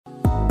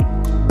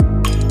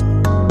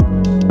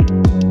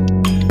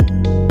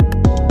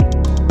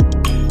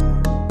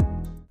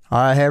All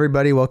right, hey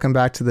everybody, welcome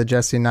back to the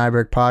Jesse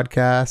Nyberg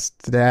podcast.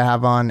 Today I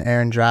have on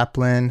Aaron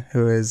Draplin,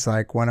 who is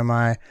like one of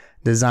my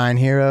design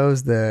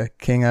heroes, the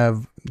king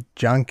of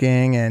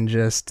junking and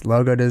just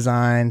logo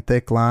design,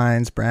 thick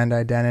lines, brand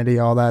identity,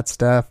 all that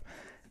stuff.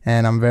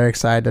 And I'm very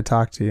excited to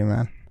talk to you,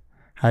 man.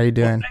 How you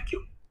doing? Well, thank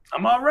you.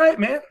 I'm all right,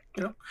 man.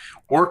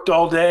 Worked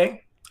all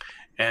day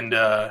and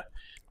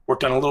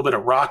worked on a little bit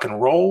of rock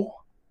and roll.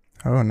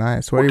 Oh,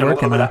 nice. What are you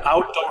working on? A little bit of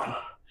outdoor.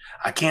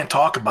 I can't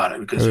talk about it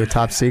because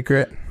top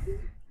secret.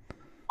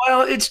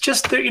 Well, it's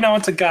just that,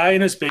 it's a guy in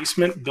his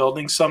basement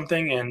building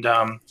something, and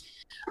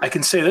I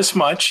can say this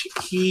much: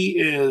 he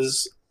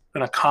is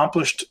an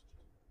accomplished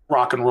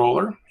rock and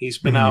roller. He's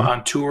been out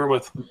on tour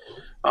with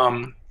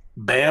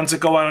bands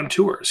that go out on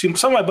tour. See,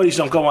 some of my buddies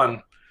don't go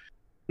on.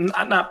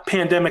 Not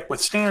pandemic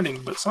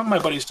withstanding, but some of my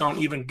buddies don't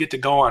even get to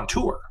go on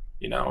tour.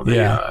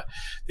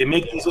 They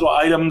make these little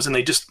items, and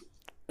it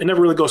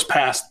never really goes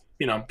past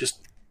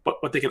just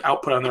what they can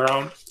output on their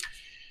own.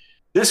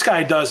 This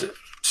guy does it.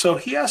 So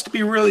he has to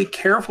be really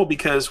careful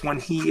because when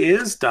he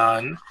is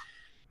done,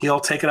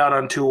 he'll take it out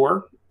on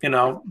tour,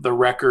 the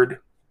record,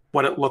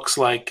 what it looks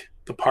like,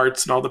 the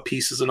parts and all the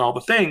pieces and all the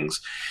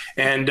things.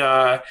 And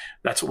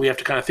that's what we have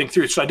to kind of think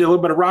through. So I did a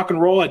little bit of rock and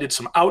roll. I did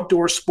some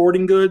outdoor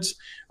sporting goods.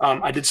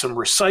 I did some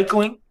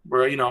recycling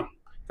where, got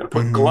to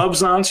put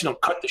gloves on so you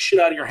don't cut the shit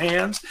out of your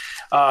hands.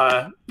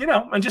 And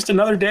just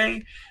another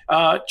day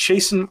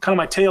chasing kind of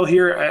my tail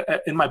here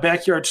in my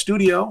backyard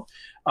studio,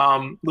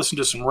 listen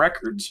to some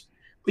records.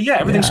 But yeah,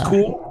 everything's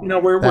cool.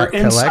 We're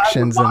inside.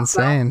 Collection's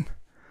insane.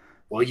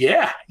 Well,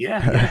 yeah.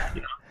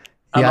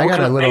 I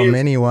got a little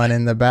mini one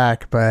in the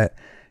back, but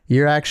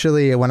you're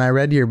actually, when I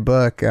read your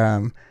book,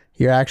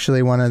 you're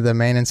actually one of the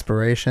main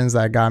inspirations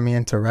that got me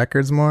into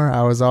records more.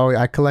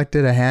 I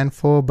collected a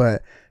handful,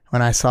 but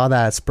when I saw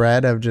that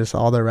spread of just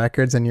all the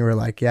records and you were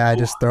like, I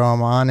just throw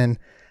them on, and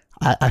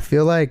I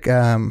feel like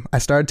I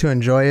started to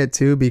enjoy it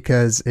too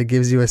because it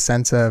gives you a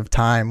sense of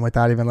time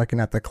without even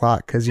looking at the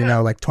clock because,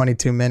 like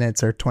 22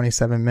 minutes or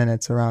 27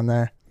 minutes around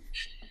there.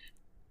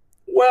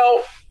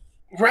 Well,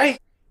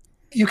 right.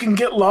 You can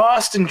get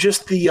lost in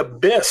just the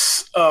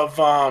abyss of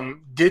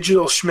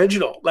digital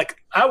schmidgital.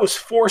 Like I was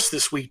forced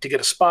this week to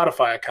get a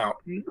Spotify account.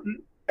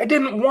 I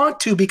didn't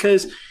want to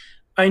because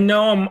I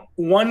know I'm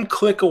one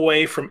click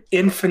away from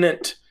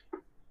infinite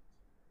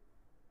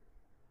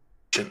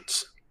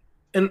options.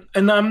 And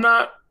I'm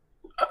not,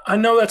 I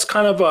know that's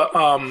kind of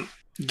a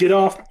get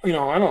off, I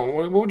don't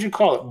know, what would you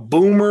call it?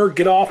 Boomer,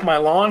 get off my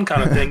lawn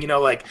kind of thing,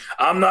 like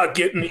I'm not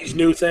getting these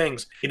new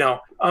things,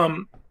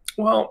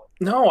 Well,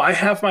 no, I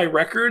have my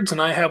records and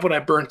I have what I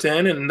burnt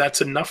in, and that's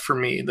enough for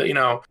me.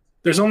 That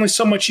there's only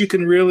so much you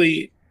can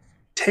really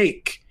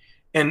take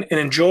and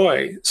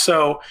enjoy.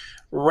 So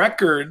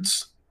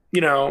records,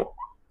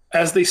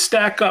 as they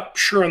stack up,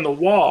 sure, on the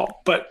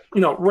wall, but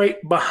right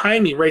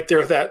behind me, right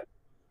there,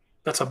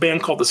 that's a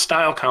band called the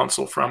Style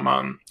Council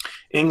from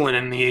England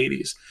in the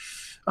 80s.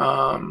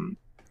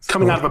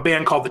 Coming out of a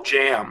band called The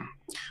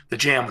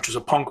Jam, which was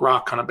a punk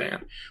rock kind of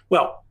band.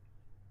 Well,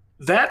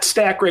 that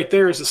stack right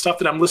there is the stuff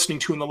that I'm listening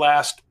to in the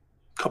last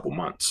couple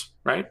months,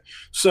 right?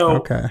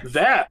 So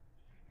that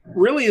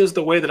really is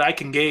the way that I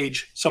can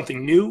gauge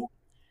something new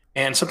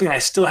and something I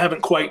still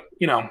haven't quite,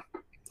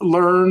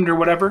 learned or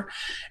whatever.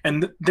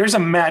 And there's a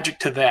magic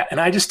to that.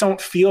 And I just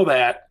don't feel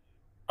that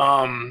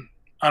on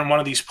one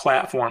of these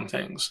platform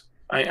things.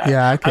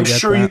 I'm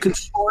sure you can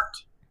sort.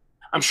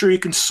 I'm sure you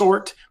can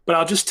sort, but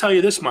I'll just tell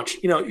you this much.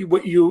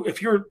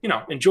 If you're,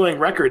 enjoying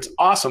records,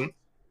 awesome.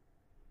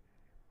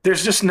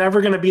 There's just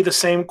never going to be the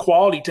same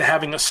quality to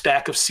having a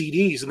stack of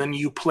CDs and then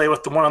you play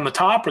with the one on the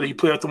top or you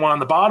play with the one on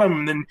the bottom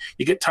and then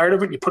you get tired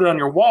of it and you put it on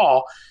your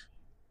wall.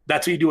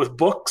 That's what you do with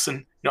books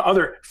and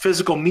other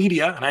physical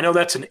media. And I know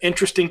that's an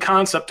interesting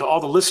concept to all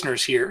the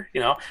listeners here,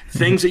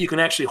 things that you can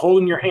actually hold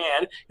in your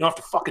hand. You don't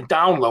have to fucking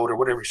download or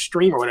whatever,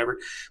 stream or whatever.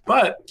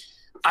 But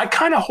I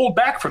kind of hold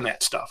back from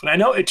that stuff. And I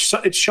know it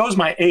shows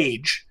my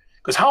age.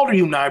 Because how old are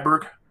you,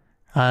 Nyberg?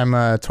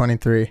 I'm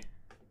 23.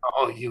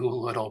 Oh, you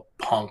little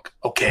punk.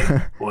 Okay.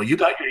 Well, you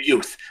got your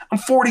youth. I'm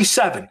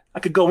 47. I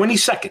could go any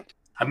second.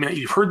 I mean,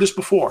 you've heard this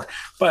before.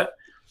 But,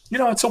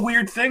 it's a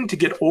weird thing to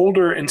get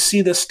older and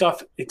see this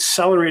stuff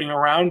accelerating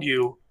around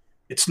you.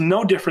 It's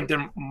no different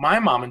than my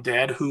mom and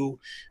dad who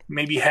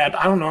maybe had,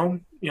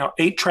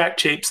 8-track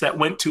tapes that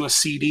went to a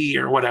CD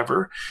or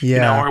whatever,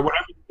 or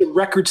whatever,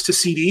 records to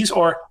CDs,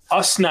 or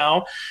us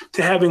now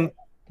to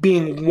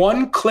being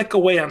one click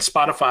away on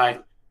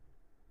Spotify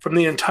from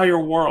the entire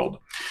world.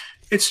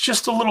 It's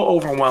just a little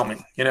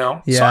overwhelming,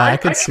 Yeah, so I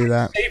could see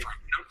that.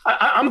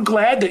 I'm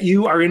glad that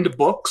you are into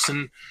books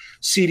and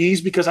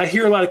CDs because I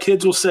hear a lot of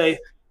kids will say,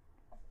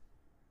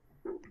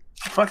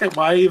 fuck it,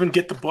 why even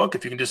get the book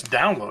if you can just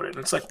download it? And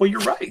it's like, well,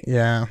 you're right.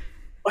 Yeah.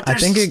 I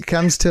think it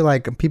comes to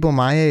like people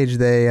my age,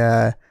 they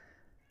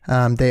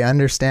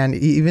understand,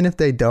 even if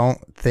they don't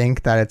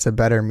think that it's a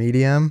better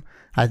medium,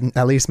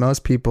 at least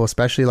most people,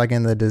 especially like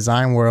in the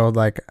design world,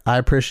 like I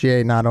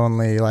appreciate not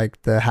only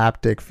like the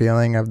haptic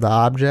feeling of the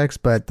objects,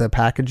 but the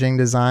packaging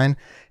design.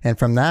 And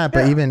from that,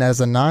 but even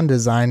as a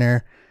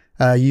non-designer,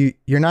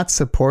 you're not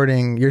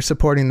supporting, you're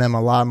supporting them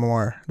a lot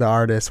more, the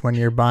artists, when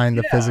you're buying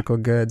the physical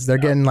goods. They're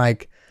getting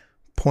like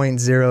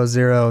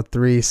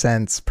 0.003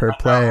 cents per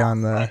play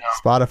on the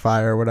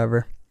Spotify or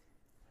whatever.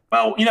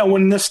 Well, you know,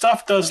 when this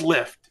stuff does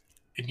lift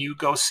and you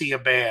go see a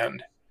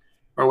band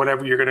or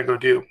whatever you're going to go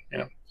do, you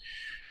know,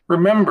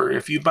 remember,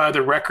 if you buy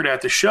the record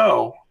at the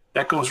show,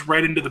 that goes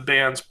right into the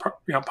band's,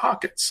 you know,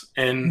 pockets.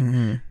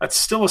 And that's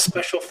still a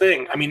special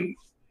thing. I mean,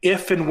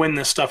 if and when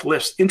this stuff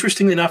lifts.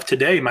 Interestingly enough,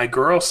 today, my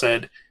girl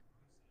said,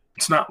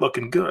 it's not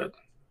looking good.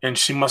 And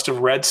she must have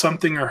read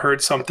something or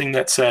heard something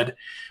that said,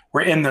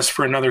 we're in this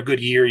for another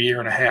good year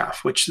and a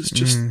half, which is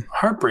just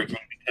heartbreaking,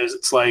 because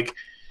it's like,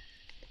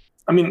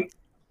 I mean,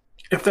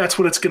 if that's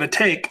what it's going to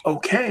take,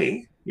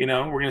 okay, you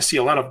know, we're going to see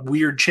a lot of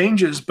weird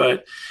changes,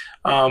 but,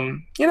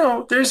 you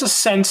know, there's a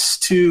sense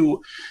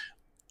to,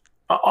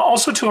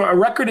 also to a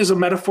record is a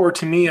metaphor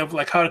to me of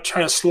like how to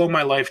try to slow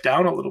my life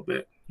down a little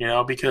bit, you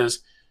know,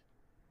 because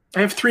I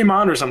have 3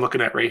 monitors I'm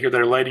looking at right here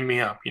that are lighting me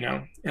up, you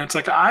know, and it's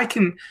like I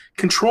can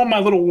control my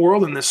little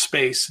world in this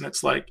space. And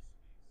it's like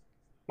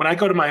when I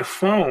go to my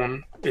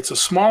phone, it's a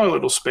smaller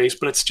little space,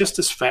 but it's just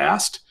as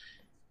fast.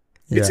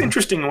 Yeah. It's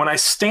interesting when I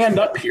stand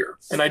up here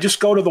and I just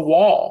go to the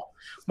wall,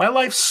 my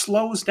life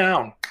slows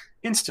down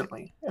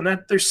instantly. And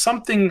that there's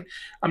something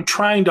I'm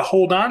trying to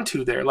hold on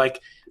to there.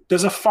 Like,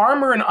 does a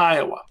farmer in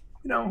Iowa,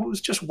 you know, who's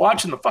just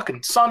watching the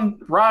fucking sun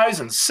rise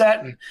and set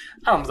and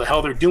I don't know what the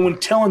hell they're doing,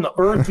 tilling the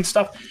earth and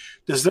stuff,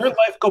 does their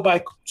life go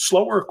by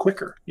slower or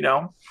quicker, you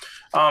know?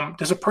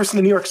 Does a person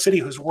in New York City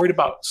who's worried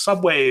about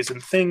subways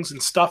and things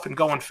and stuff and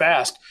going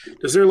fast,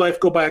 does their life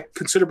go by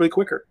considerably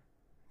quicker?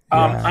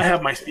 I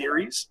have my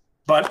theories,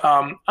 but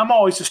I'm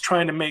always just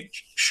trying to make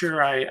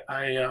sure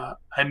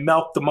I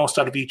milk the most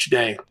out of each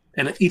day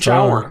and each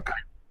hour.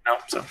 You know,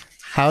 so.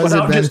 How has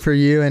it been for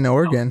you in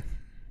Oregon?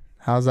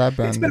 How's that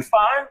been? It's been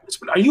fine.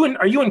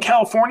 Are you in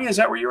California? Is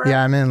that where you're at?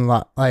 Yeah, I'm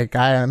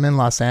in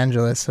Los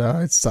Angeles, so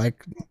it's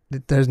like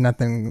there's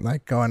nothing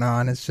like going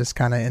on. It's just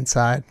kind of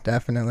inside,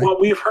 definitely. Well,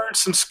 we've heard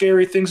some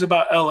scary things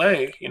about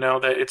LA. You know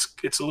that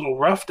it's a little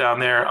rough down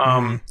there.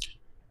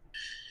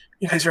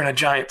 You guys are in a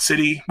giant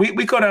city.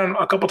 We go down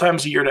a couple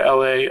times a year to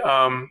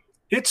LA.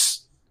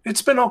 It's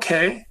been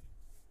okay.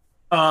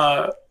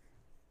 I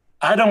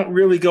don't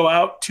really go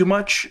out too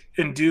much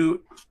and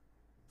do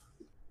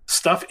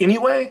stuff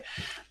anyway,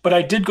 but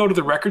I did go to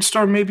the record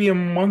store maybe a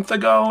month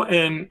ago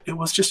and it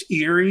was just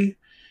eerie.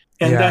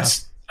 And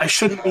I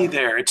shouldn't be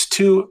there. It's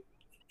too,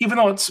 even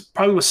though it's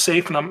probably was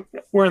safe and I'm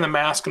wearing the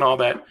mask and all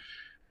that,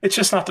 it's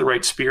just not the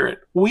right spirit.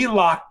 We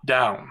locked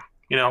down,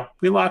 you know,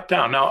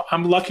 Now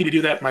I'm lucky to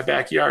do that in my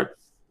backyard.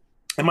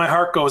 And my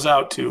heart goes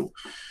out to,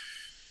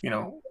 you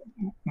know,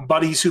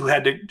 buddies who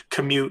had to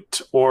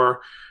commute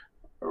or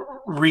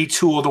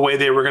retool the way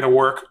they were going to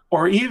work,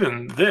 or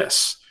even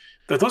this.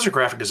 But those are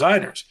graphic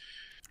designers.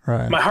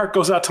 Right. My heart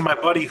goes out to my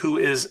buddy who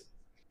is,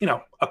 you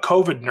know, a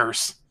COVID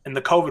nurse in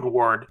the COVID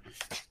ward.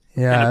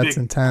 Yeah, that's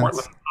intense.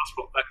 Portland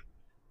hospital.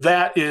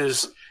 That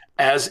is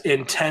as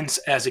intense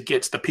as it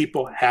gets. The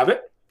people have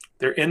it.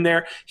 They're in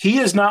there. He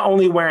is not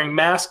only wearing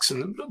masks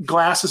and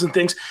glasses and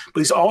things,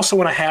 but he's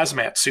also in a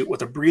hazmat suit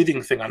with a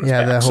breathing thing on his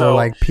back. Yeah, the whole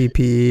like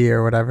PPE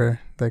or whatever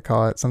they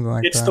call it, something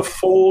like that. It's the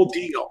full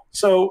deal.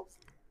 So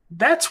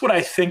that's what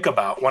I think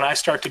about when I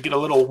start to get a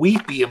little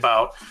weepy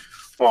about,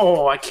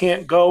 oh, I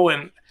can't go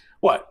and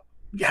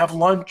have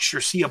lunch or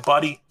see a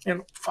buddy,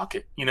 and fuck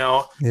it, you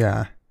know?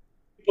 Yeah.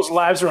 People's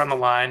lives are on the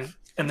line,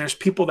 and there's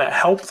people that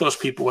help those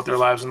people with their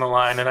lives on the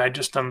line, and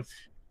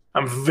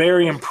I'm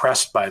very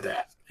impressed by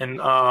that, and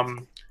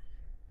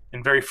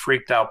very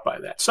freaked out by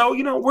that. So,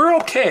 you know, we're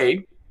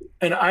okay,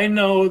 and I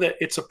know that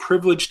it's a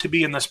privilege to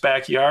be in this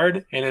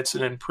backyard, and it's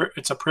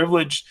a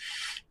privilege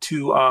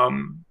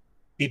to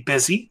be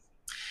busy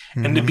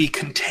and to be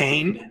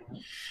contained.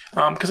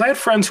 Because I had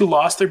friends who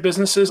lost their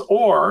businesses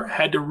or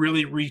had to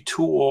really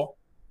retool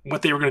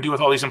what they were going to do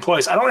with all these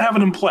employees. I don't have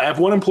an employee. I have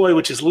one employee,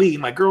 which is Lee,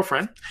 my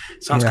girlfriend.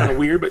 Sounds kind of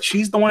weird, but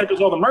she's the one that does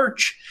all the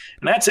merch,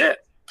 and that's it.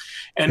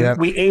 And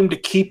we aim to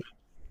keep it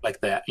like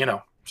that, you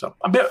know. So,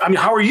 I mean,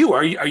 how are you?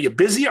 Are you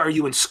busy? Are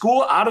you in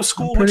school? Out of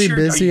school? I'm pretty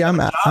busy.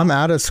 I'm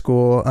out of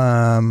school.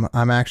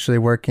 I'm actually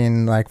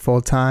working like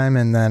full time,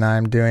 and then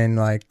I'm doing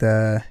like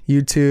the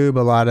YouTube,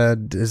 a lot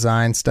of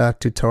design stuff,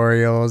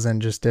 tutorials,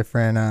 and just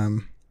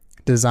different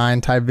design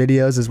type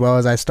videos, as well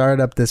as I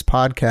started up this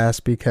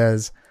podcast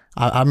because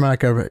I'm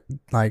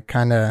like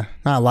kind of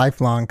not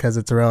lifelong because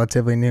it's a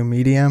relatively new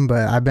medium,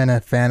 but I've been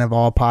a fan of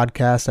all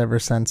podcasts ever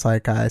since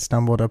like I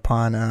stumbled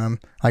upon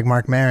like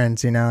Mark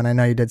Maron's, you know, and I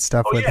know you did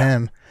stuff with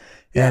him.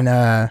 Yeah.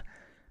 And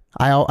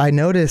I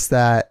noticed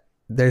that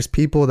there's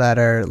people that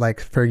are like,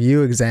 for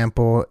you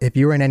example, if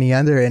you were in any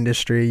other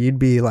industry, you'd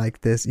be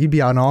like this, you'd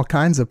be on all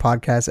kinds of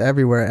podcasts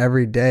everywhere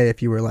every day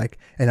if you were like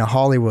in a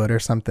Hollywood or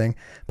something.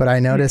 But I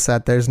noticed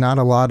that there's not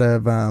a lot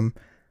of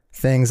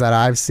things that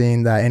I've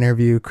seen that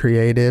interview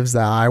creatives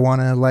that I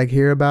want to like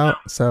hear about.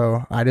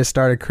 So I just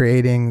started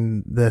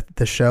creating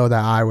the show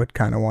that I would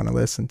kind of want to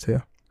listen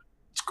to.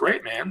 It's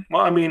great, man.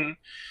 Well, I mean,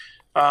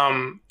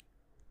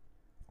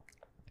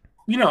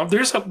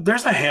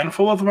 there's a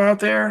handful of them out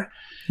there.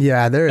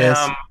 Yeah, there is.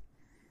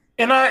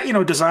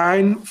 And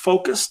design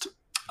focused.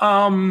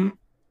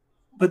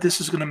 But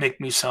this is going to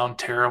make me sound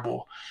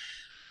terrible.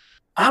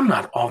 I'm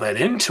not all that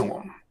into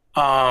them.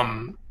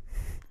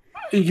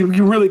 You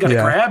really got to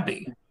grab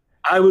me.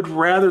 I would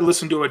rather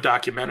listen to a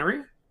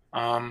documentary.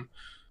 One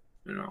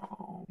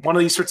of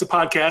these sorts of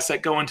podcasts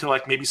that go into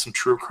like maybe some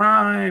true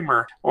crime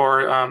or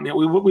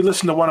we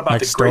listened to one about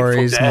like the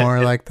stories Grateful Dead.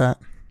 More like that.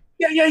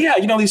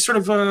 Yeah. These sort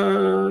of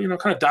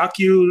kind of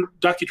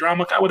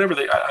docudrama, whatever I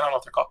don't know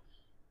what they're called.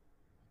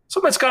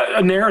 Something that's got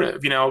a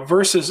narrative,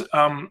 versus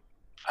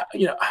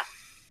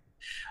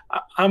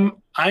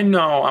I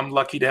know I'm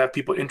lucky to have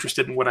people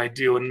interested in what I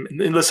do. And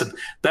listen,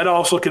 that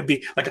also could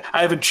be like,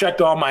 I haven't checked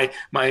all my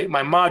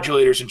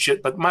modulators and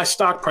shit, but my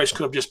stock price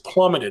could have just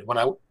plummeted when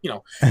I,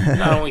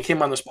 not only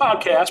came on this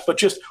podcast, but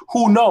just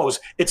who knows,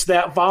 it's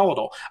that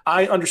volatile.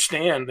 I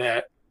understand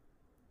that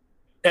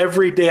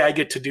every day I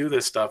get to do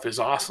this stuff is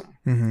awesome.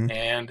 Mm-hmm.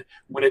 And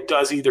when it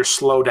does either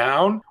slow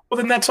down, well,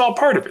 then that's all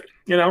part of it,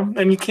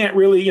 and you can't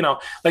really,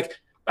 like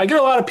I get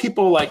a lot of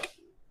people like,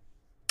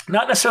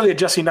 not necessarily a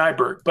Jesse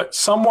Nyberg, but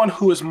someone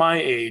who is my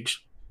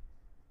age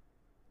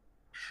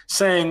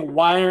saying,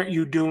 why aren't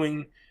you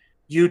doing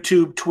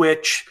YouTube,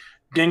 Twitch,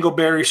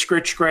 Dingleberry,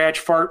 Scritch Scratch,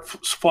 Fart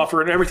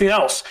Fluffer, and everything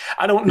else?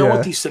 I don't know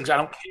what these things, I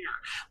don't care.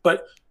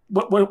 But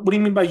what do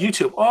you mean by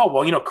YouTube? Oh,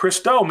 well, Chris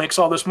Do makes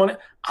all this money.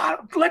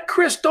 Let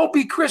Chris Do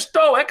be Chris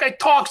Do. That guy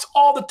talks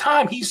all the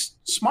time. He's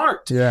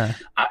smart. Yeah.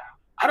 I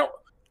don't,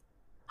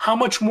 how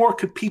much more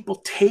could people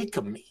take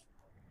of me?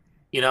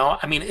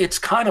 I mean, it's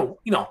kind of,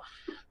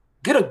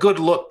 get a good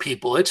look,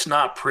 people. It's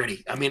not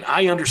pretty. I mean,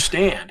 I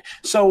understand.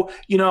 So,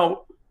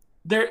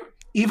 there,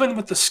 even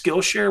with the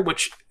Skillshare,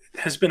 which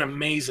has been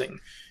amazing.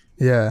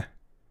 Yeah.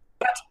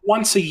 That's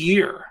once a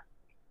year.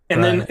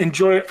 And then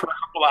enjoy it for a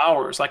couple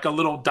hours, like a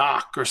little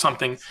doc or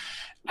something.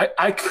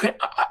 I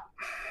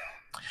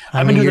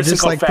mean, you're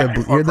just like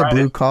you're the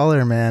blue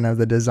collar man of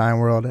the design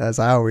world, as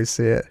I always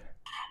see it.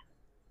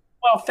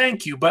 Well,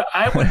 thank you. But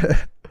I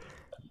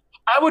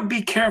would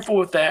be careful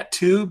with that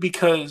too,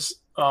 because,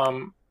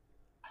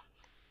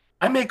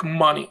 I make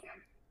money,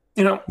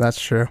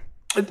 That's true.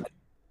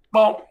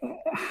 Well,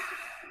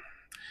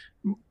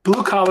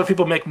 blue collar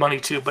people make money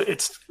too, but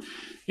it's,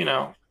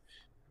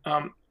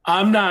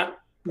 I'm not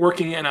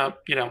working in a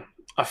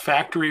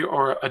factory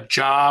or a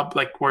job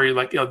like where you're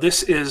like,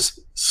 this is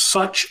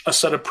such a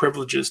set of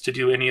privileges to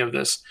do any of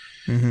this.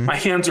 Mm-hmm. My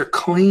hands are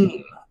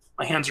clean.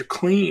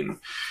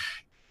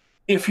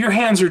 If your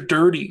hands are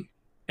dirty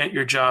at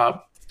your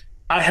job,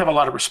 I have a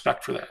lot of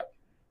respect for that,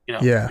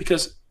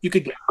 because you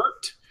could get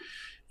hurt.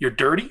 You're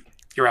dirty,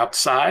 you're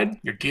outside,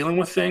 you're dealing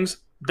with things.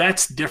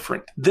 That's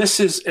different. This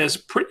is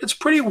it's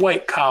pretty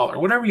white collar,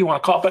 whatever you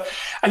want to call it. But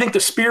I think the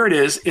spirit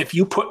is, if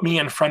you put me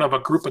in front of a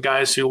group of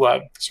guys who,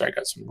 sorry, I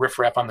got some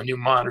riffraff on the new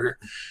monitor.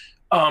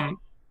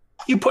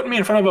 You put me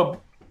in front of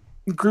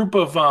a group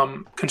of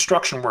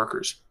construction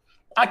workers,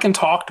 I can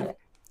talk to them.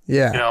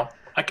 Yeah.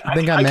 I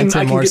think I meant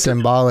it more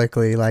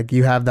symbolically, like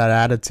you have that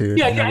attitude.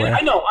 Yeah,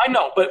 I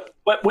know. But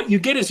what you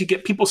get is you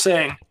get people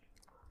saying,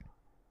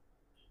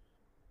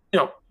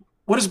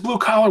 what does blue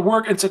collar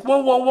work? And it's like,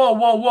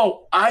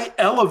 whoa. I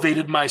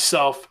elevated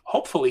myself,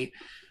 hopefully,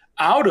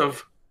 out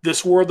of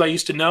this world I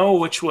used to know,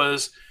 which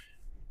was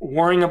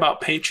worrying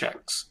about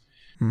paychecks,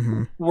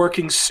 mm-hmm.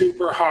 working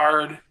super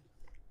hard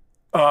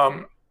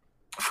for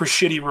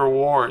shitty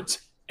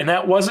rewards. And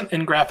that wasn't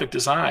in graphic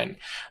design.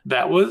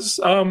 That was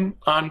on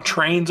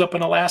trains up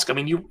in Alaska. I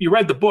mean, you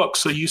read the book,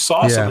 so you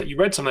saw some of that. You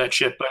read some of that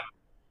shit, but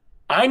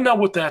I know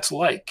what that's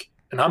like,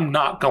 and I'm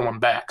not going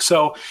back.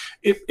 So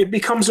it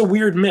becomes a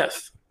weird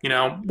myth.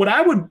 What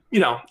I would,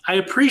 I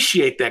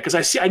appreciate that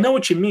because I know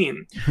what you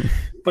mean,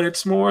 but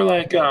it's more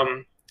like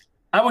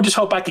I would just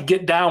hope I could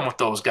get down with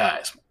those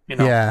guys.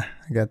 Yeah,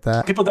 I get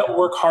that. People that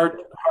work hard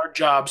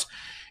jobs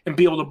and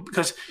be able to,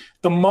 because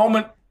the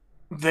moment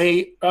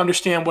they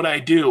understand what I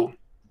do,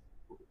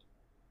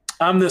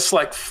 I'm this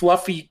like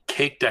fluffy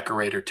cake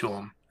decorator to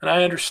them, and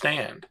I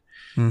understand.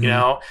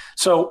 Mm-hmm.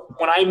 So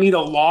when I meet a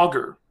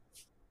logger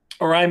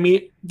or I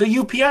meet the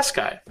UPS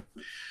guy,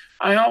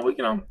 I always,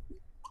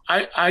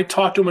 I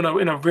talk to him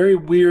in a very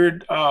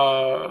weird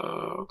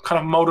kind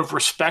of mode of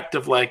respect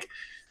of like,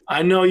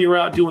 I know you're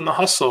out doing the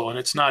hustle and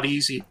it's not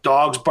easy.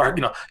 Dogs bark,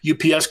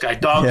 UPS guy,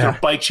 dogs gonna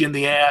bite you in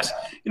the ass,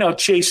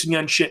 chasing you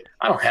and shit.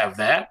 I don't have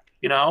that,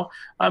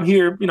 I'm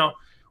here,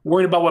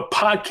 worrying about what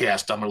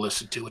podcast I'm gonna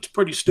listen to. It's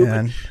pretty stupid.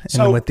 And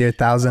so, with your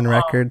 1,000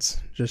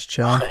 records, just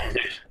chilling,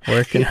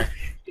 working.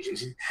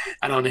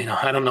 I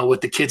don't know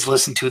what the kids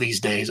listen to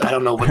these days. I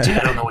don't know what you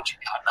got,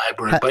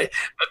 Nyberg, but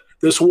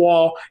this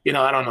wall,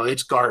 I don't know.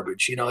 It's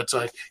garbage.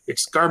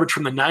 It's garbage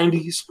from the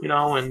 90s,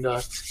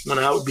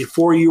 and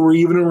before you were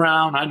even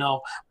around, I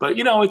know. But,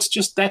 it's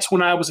just, that's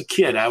when I was a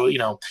kid.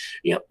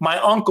 My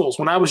uncles,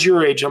 when I was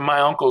your age, my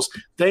uncles,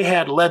 they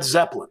had Led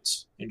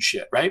Zeppelins and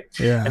shit, right?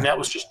 Yeah. And that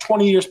was just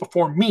 20 years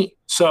before me.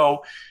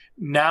 So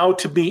now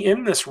to be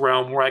in this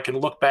realm where I can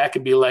look back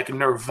and be like,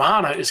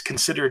 Nirvana is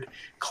considered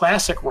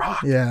classic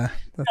rock. Yeah,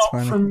 that's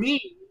funny. For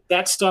me,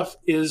 that stuff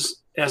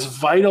is as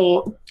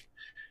vital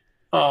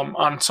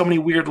on so many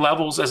weird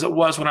levels as it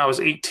was when I was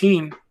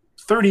 18,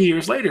 30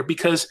 years later,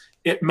 because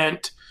it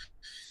meant,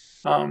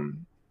 a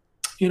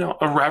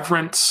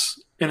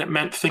reverence, and it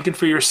meant thinking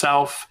for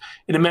yourself,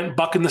 and it meant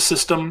bucking the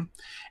system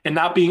and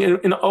not being,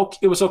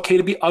 it was okay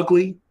to be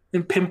ugly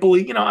and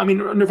pimply,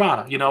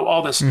 Nirvana,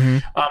 all this,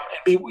 and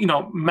be,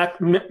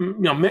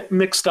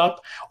 mixed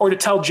up, or to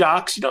tell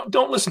jocks,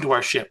 don't listen to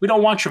our shit. We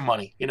don't want your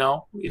money,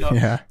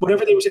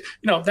 whatever they was,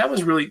 that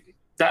was really,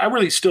 that I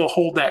really still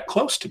hold that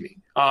close to me.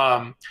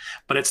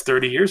 But it's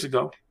 30 years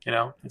ago,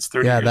 it's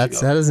 30 years ago. That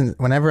doesn't,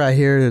 whenever I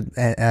hear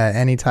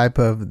any type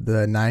of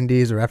the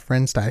 90s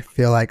referenced, I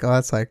feel like, oh,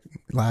 it's like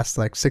last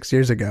 6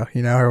 years ago,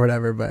 or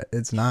whatever, but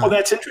it's not. Well,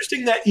 that's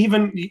interesting that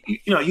even,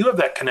 you have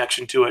that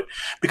connection to it,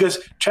 because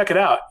check it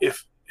out.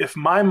 If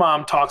my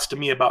mom talks to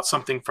me about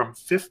something from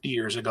 50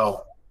 years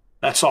ago,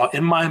 that's all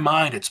in my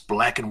mind. It's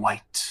black and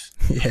white.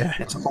 Yeah.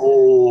 It's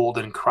old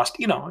and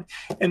crusty,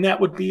 and that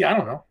would be, I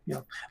don't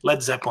know,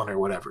 Led Zeppelin or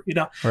whatever,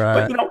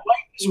 Right. But,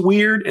 life is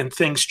weird and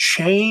things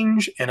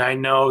change. And I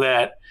know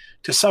that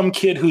to some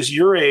kid who's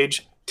your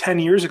age, 10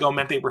 years ago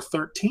meant they were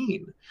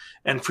 13.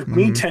 And for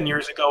me, 10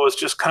 years ago was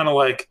just kind of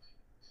like,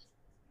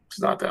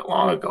 it's not that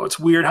long ago. It's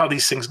weird how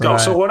these things go.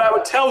 Right. So what I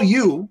would tell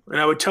you,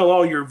 and I would tell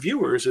all your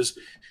viewers, is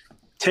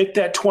take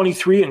that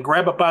 23 and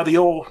grab it by the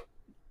old,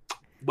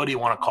 what do you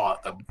want to call it?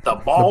 The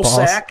ball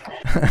sack,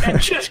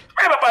 and just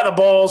grab it by the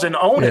balls and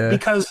own it,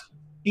 because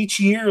each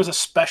year is a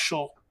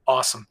special,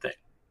 awesome thing.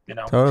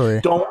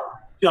 Totally. Don't,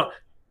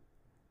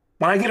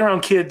 when I get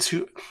around kids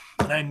who,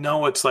 and I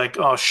know it's like,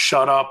 oh,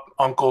 shut up,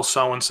 Uncle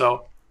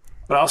so-and-so,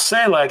 but I'll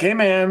say like, hey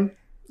man,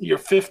 you're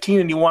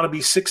 15 and you want to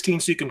be 16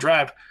 so you can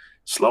drive.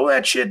 Slow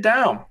that shit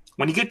down.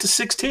 When you get to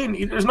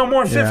 16, there's no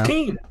more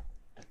 15.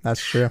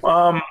 That's true.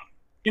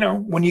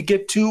 When you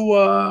get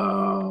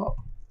to,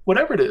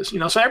 whatever it is,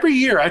 so every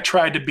year I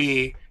tried to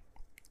be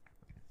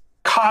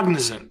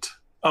cognizant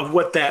of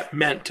what that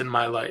meant in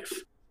my life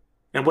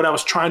and what I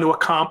was trying to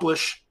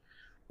accomplish,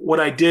 what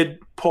I did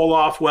pull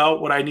off well,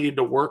 what I needed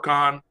to work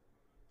on,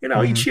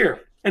 each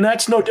year. And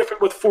that's no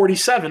different with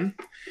 47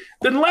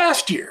 than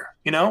last year,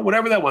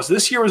 whatever that was.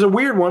 This year was a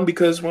weird one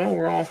because, well,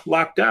 we're all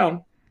locked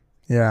down.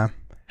 Yeah.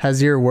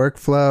 Has your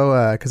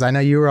workflow, because I know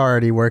you were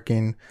already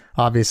working,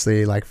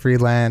 obviously, like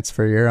freelance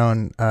for your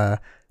own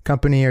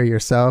company or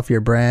yourself,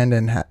 your brand,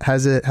 and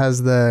has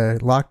the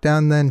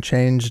lockdown then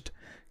changed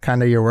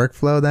kind of your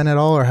workflow then at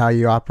all, or how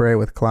you operate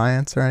with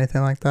clients or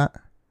anything like that?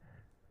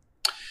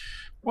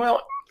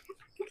 Well,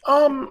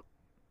 what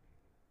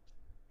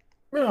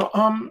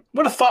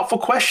a thoughtful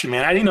question,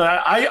 man.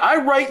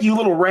 I write you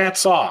little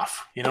rats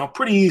off,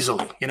 pretty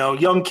easily,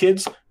 young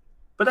kids,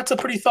 but that's a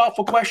pretty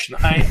thoughtful question.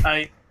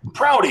 I'm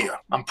proud of you.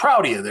 I'm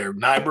proud of you there,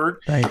 Nyberg.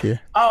 Thank you.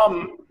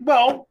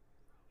 Well,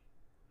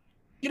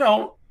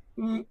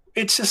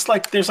 it's just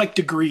like there's like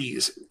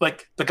degrees.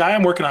 Like the guy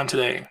I'm working on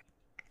today,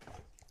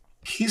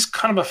 he's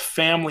kind of a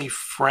family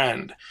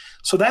friend.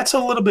 So that's a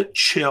little bit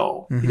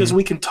chill because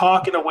we can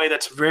talk in a way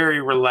that's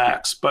very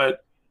relaxed.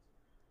 But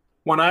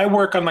when I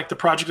work on like the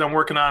project I'm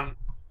working on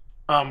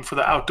for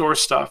the outdoor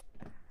stuff,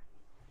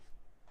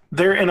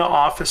 they're in an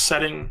office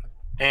setting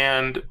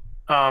and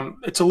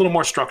it's a little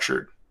more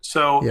structured.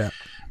 So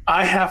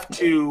I have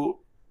to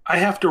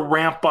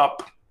ramp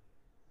up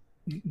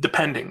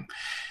depending.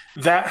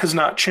 That has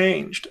not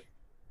changed.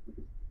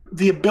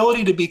 The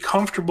ability to be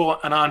comfortable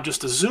and on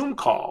just a Zoom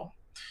call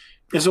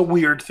is a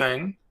weird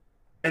thing.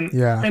 And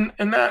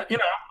and that,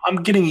 I'm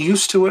getting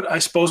used to it. I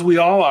suppose we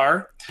all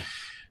are.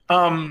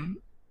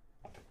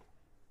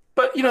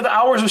 But the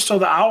hours are still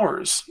the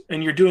hours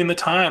and you're doing the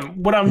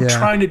time. What I'm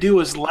trying to do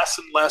is less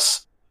and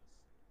less,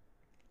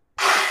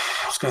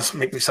 it's going to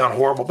make me sound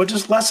horrible, but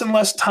just less and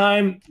less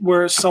time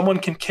where someone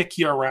can kick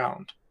you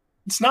around.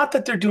 It's not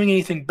that they're doing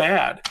anything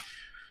bad.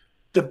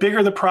 The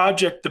bigger the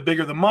project, the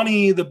bigger the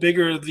money, the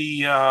bigger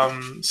the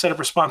set of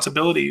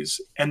responsibilities,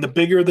 and the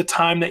bigger the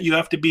time that you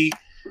have to be,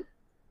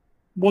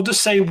 we'll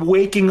just say,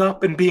 waking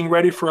up and being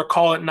ready for a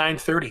call at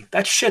 9:30.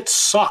 That shit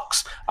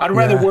sucks. I'd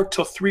rather work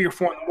till 3 or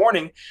 4 in the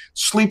morning,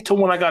 sleep till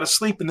when I got to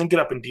sleep, and then get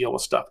up and deal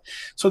with stuff.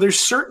 So there's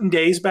certain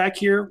days back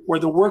here where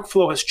the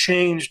workflow has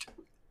changed,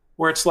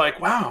 where it's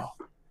like, wow,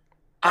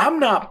 I'm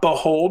not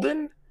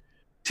beholden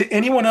to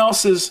anyone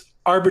else's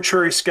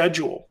arbitrary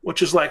schedule,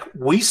 which is like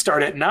we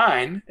start at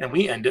 9 and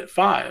we end at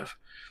 5.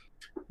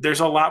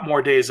 There's a lot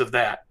more days of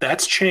that.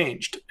 That's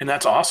changed, and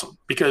that's awesome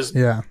because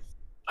I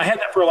had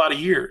that for a lot of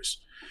years.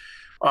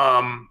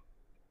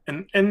 And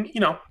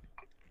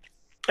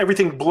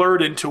everything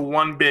blurred into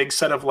one big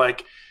set of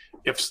like,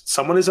 if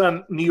someone is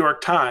on New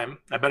York time,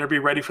 I better be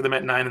ready for them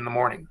at 9 in the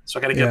morning. So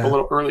I got to get up a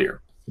little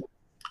earlier.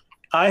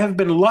 I have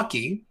been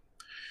lucky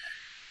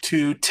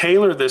to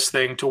tailor this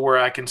thing to where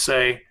I can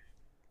say,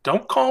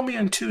 don't call me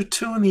until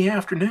 2 in the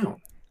afternoon,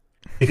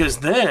 because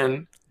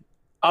then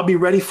I'll be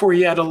ready for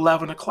you at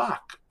 11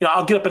 o'clock.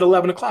 I'll get up at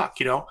 11 o'clock,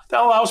 that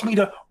allows me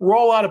to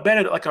roll out of bed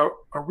at like a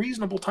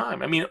reasonable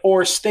time.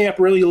 Or stay up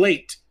really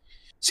late.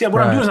 See,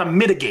 what I'm doing is I'm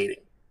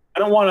mitigating. I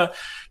don't want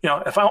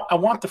to, if I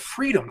want the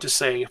freedom to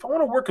say, if I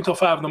want to work until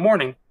 5 in the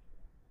morning,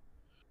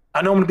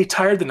 I know I'm going to be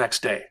tired the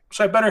next day,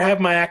 so I better have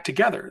my act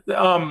together.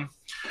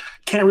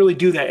 Can't really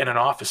do that in an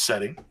office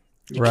setting.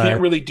 You Right. can't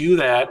really do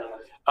that.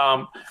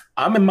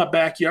 I'm in my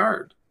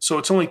backyard, so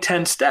it's only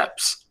 10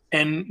 steps,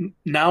 and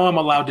now I'm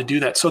allowed to do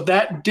that. So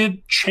that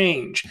did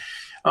change.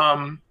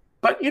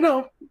 But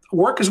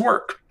work is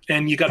work,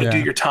 and you got to do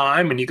Yeah. your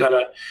time, and you got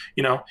to,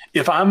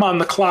 if I'm on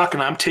the clock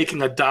and I'm taking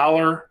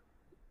 $1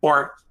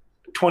 or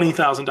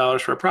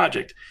 $20,000 for a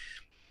project,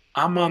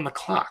 I'm on the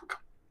clock.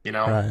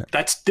 Right.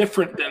 That's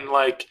different than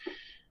like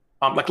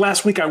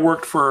last week I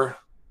worked for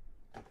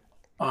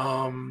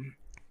a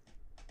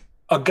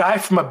guy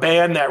from a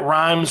band that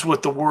rhymes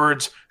with the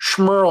words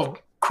Schmerl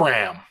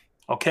Cram.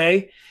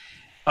 Okay.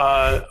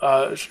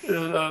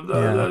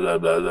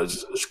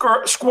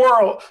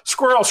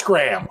 Squirrel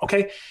Scram.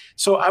 Okay.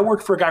 So I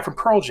worked for a guy from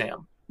Pearl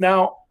Jam.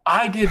 Now,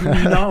 I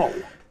didn't know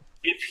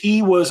if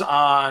he was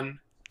on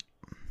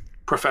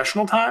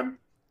professional time,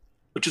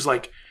 which is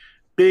like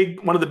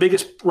one of the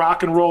biggest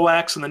rock and roll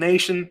acts in the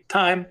nation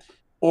time,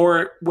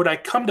 or would I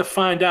come to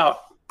find out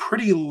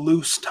pretty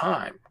loose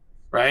time,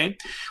 right?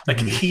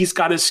 Like he's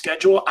got his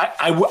schedule.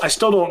 I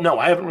still don't know.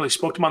 I haven't really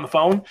spoke to him on the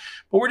phone,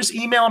 but we're just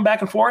emailing back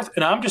and forth,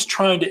 and I'm just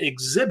trying to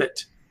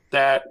exhibit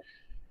that,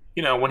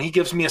 when he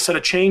gives me a set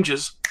of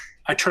changes,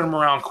 I turn them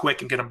around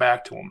quick and get them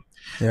back to him.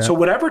 Yeah. So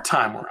whatever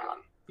time we're on,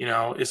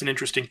 is an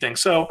interesting thing.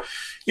 So,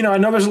 I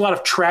know there's a lot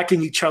of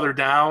tracking each other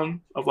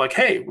down of like,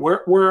 hey,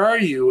 where are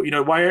you?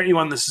 Why aren't you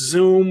on this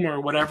Zoom or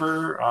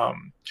whatever?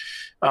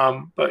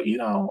 But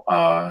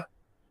I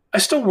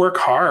still work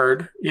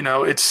hard.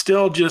 It's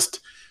still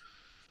just,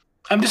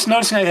 I'm just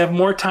noticing I have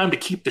more time to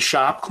keep the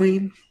shop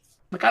clean.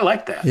 Like I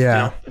like that.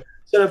 Yeah.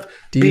 Instead of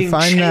Do you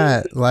find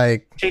that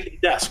like taking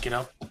the desk,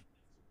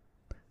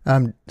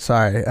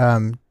 sorry.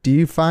 Do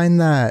you find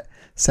that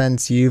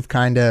since you've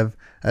kind of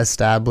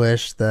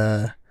established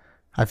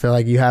I feel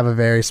like you have a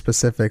very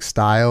specific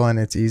style and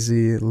it's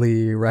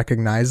easily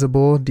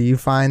recognizable. Do you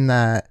find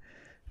that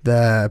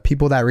the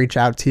people that reach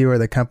out to you or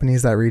the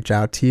companies that reach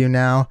out to you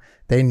now,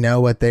 they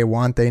know what they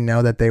want? They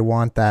know that they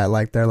want that,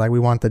 like, they're like, we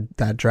want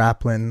that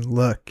Draplin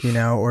look,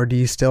 or do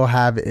you still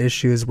have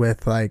issues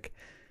with like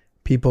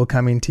people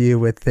coming to you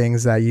with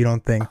things that you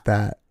don't think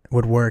that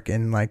would work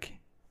in like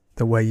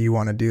the way you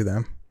want to do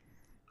them?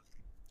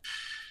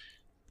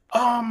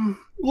 A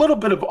little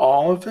bit of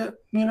all of it,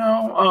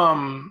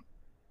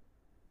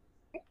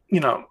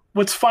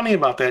 what's funny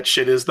about that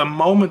shit is the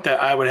moment that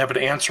I would have an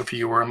answer for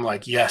you where I'm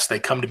like, yes, they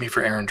come to me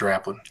for Aaron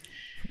Draplin.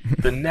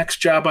 The next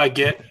job I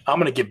get, I'm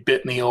going to get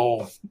bit in the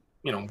old,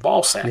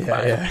 ball sack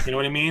by it. You know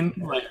what I mean?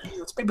 Like,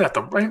 it's maybe not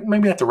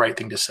the right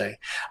thing to say.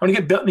 I'm going to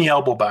get bit in the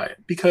elbow by it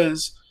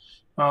because,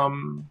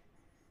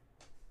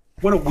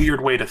 what a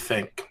weird way to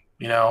think.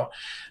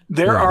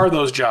 There are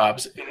those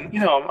jobs, and,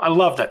 I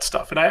love that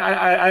stuff. And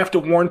I have to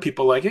warn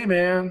people like, hey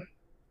man,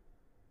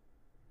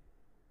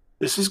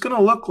 this is going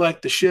to look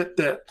like the shit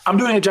that I'm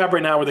doing a job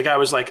right now where the guy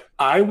was like,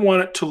 I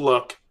want it to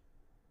look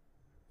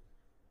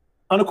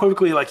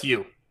unequivocally like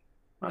you.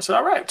 I said,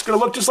 all right, it's going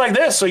to look just like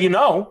this. So,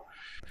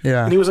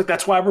 Yeah. And he was like,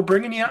 that's why we're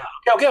bringing you out.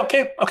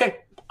 Okay.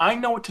 I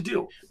know what to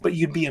do, but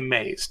you'd be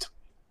amazed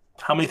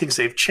how many things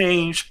they've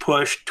changed,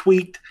 pushed,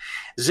 tweaked,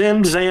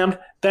 zammed.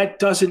 That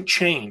doesn't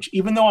change.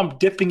 Even though I'm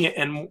dipping it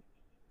in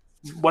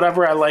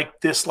whatever I like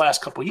this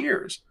last couple of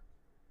years,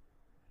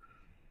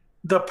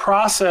 the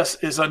process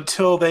is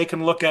until they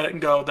can look at it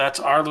and go, that's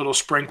our little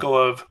sprinkle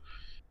of,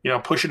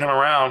 pushing them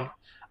around.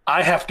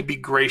 I have to be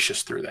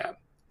gracious through that.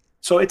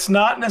 So it's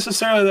not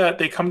necessarily that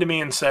they come to me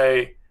and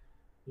say,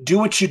 do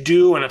what you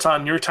do and it's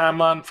on your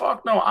timeline.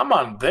 Fuck no, I'm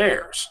on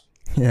theirs.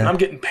 Yeah. And I'm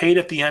getting paid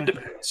at the end of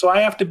it. So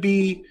I have to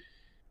be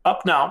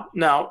up now.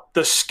 Now,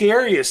 the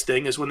scariest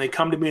thing is when they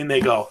come to me and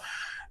they go,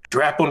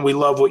 Draplin, we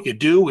love what you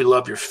do. We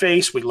love your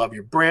face. We love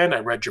your brand. I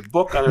read your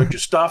book. I read your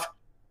stuff.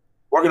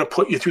 We're going to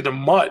put you through the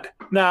mud.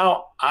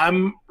 Now,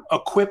 I'm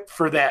equipped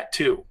for that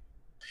too,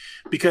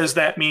 because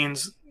that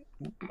means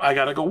I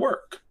got to go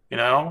work,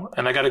 and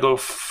I got to go,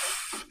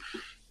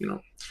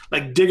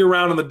 like dig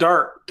around in the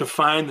dark to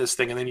find this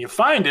thing. And then you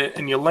find it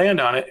and you land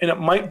on it, and it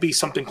might be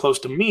something close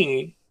to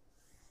me,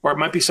 or it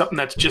might be something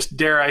that's just,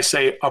 dare I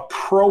say,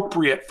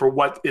 appropriate for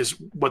what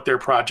their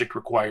project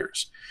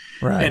requires.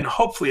 Right. And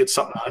hopefully it's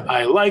something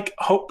I like.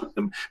 But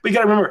you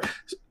got to remember,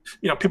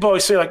 people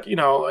always say like,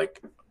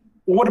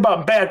 what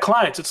about bad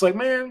clients? It's like,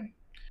 man,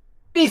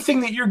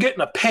 anything that you're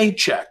getting a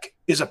paycheck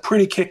is a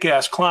pretty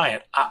kick-ass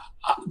client.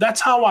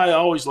 That's how I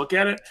always look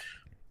at it.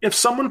 If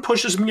someone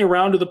pushes me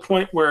around to the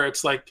point where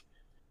it's like,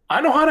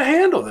 I know how to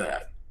handle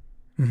that.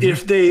 Mm-hmm.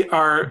 If they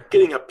are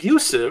getting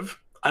abusive,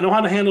 I know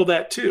how to handle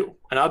that too.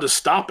 And I'll just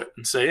stop it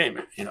and say, hey,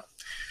 man,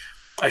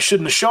 I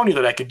shouldn't have shown you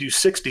that I could do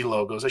 60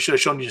 logos. I should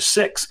have shown you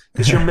 6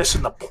 because you're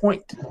missing the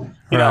point.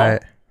 You know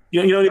what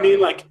I mean?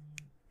 Like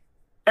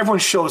everyone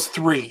shows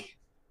 3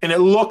 and it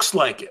looks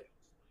like it,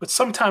 but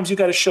sometimes you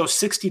got to show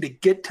 60 to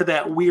get to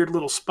that weird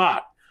little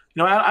spot.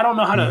 I don't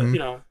know how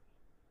to,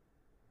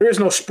 there is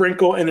no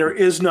sprinkle and there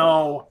is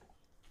no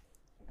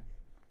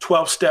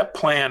 12-step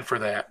plan for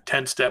that,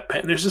 10-step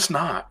plan. There's just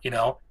not,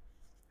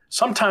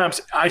 Sometimes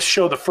I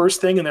show the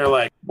first thing and they're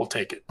like, we'll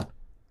take it.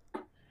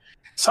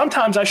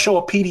 Sometimes I show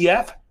a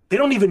PDF. They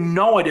don't even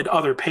know I did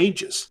other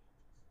pages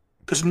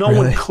because no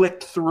one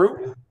clicked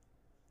through.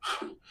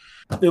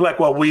 They're like,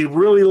 well, we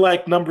really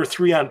like number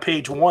 3 on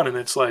page 1. And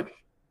it's like,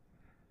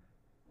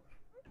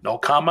 no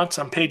comments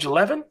on page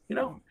 11? You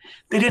know,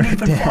 they didn't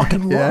even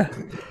fucking look. Yeah.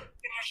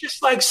 It's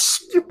just like,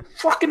 you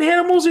fucking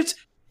animals.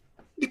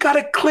 You got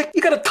to click,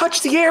 you got to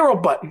touch the arrow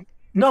button.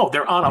 No,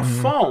 they're on a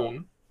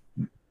phone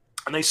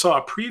and they saw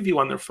a preview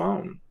on their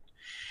phone.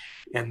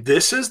 And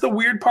this is the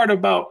weird part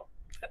about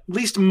at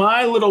least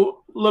my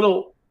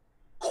little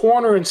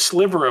corner and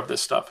sliver of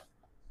this stuff.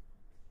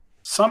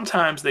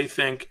 Sometimes they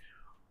think,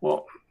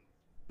 well,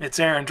 it's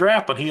Aaron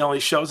Draplin. He only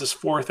shows us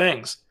 4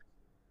 things.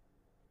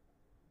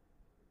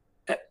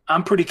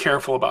 I'm pretty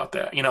careful about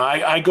that. You know,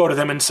 I go to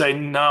them and say,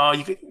 no,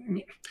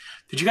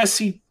 did you guys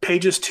see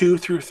pages 2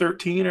 through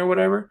 13 or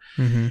whatever?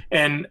 Mm-hmm.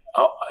 And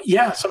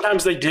yeah,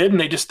 sometimes they did,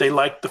 and they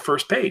liked the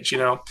first page, you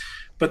know.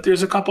 But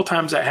there's a couple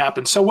times that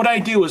happens. So what I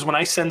do is when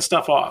I send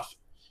stuff off,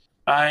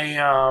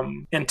 I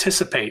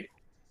anticipate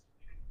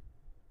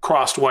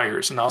crossed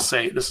wires, and I'll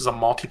say, this is a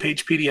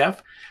multi-page PDF.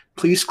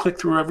 Please click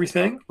through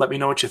everything. Let me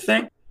know what you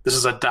think. This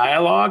is a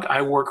dialogue.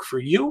 I work for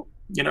you,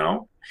 you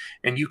know,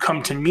 and you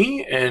come to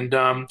me, and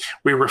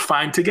we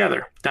refine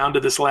together down to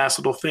this last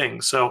little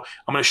thing. So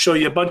I'm going to show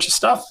you a bunch of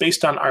stuff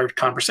based on our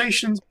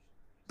conversations,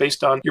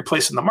 based on your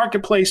place in the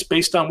marketplace,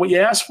 based on what you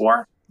asked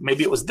for.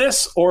 Maybe it was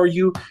this, or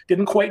you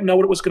didn't quite know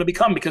what it was going to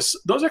become, because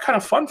those are kind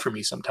of fun for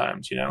me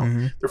sometimes, you know.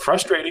 Mm-hmm. They're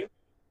frustrating.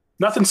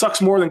 Nothing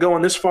sucks more than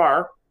going this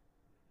far,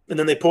 and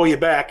then they pull you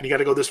back, and you got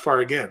to go this far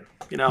again,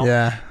 you know.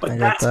 Yeah, but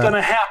that's going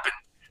to happen.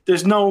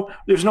 There's no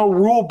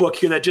rule book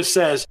here that just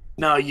says,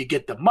 no, you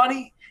get the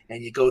money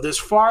and you go this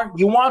far.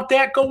 You want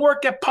that? Go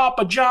work at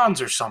Papa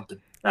John's or something.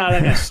 Nah,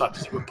 that guy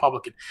sucks. He's a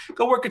Republican.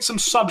 Go work at some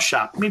sub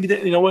shop. Maybe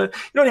that, you know what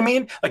I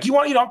mean? Like, you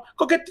want, you know,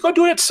 go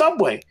do it at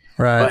Subway.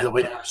 Right. By the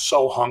way, I'm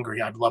so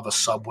hungry. I'd love a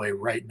Subway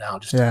right now.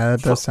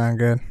 That does sound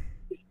good.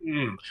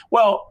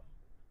 Well,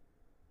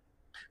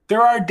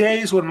 there are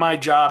days when my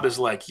job is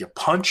like you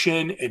punch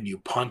in and you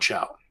punch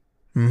out.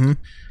 Mm-hmm.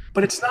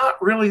 But it's not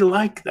really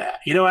like that.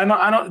 You know, I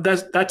don't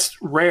that's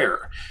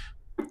rare.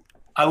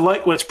 I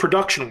like when it's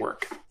production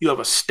work. You have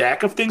a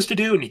stack of things to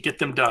do and you get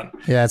them done.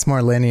 Yeah, it's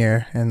more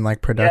linear in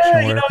like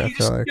production work. I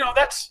feel like. You know,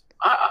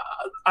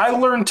 I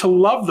learned to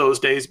love those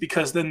days,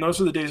 because then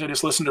those are the days I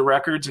just listen to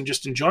records and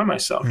just enjoy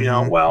myself. Mm-hmm. You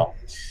know, well,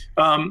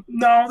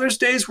 no, there's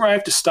days where I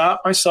have to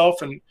stop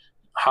myself and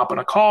hop on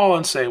a call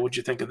and say, what'd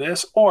you think of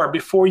this? Or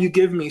before you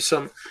give me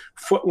some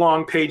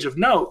foot-long page of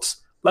notes,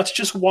 let's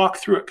just walk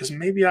through it, because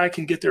maybe I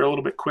can get there a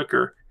little bit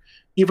quicker,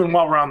 even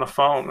while we're on the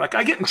phone. Like,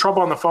 I get in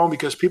trouble on the phone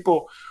because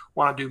people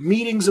want to do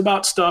meetings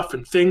about stuff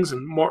and things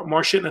and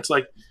more shit. And it's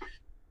like,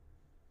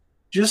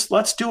 just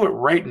let's do it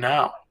right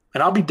now.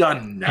 And I'll be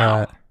done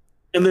now.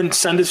 And then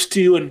send this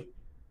to you in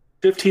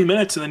 15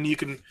 minutes. And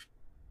then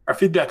our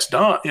feedback's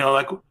done. You know,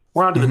 like,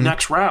 we're on to the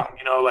next round,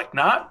 you know, like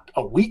not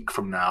a week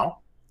from now,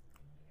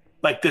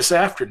 like this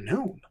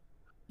afternoon.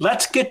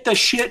 Let's get the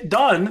shit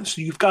done, so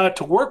you've got it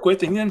to work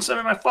with, and then send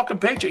me my fucking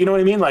paycheck. You know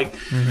what I mean? Like,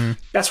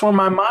 that's where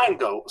my mind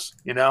goes,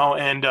 you know?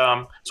 And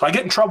so I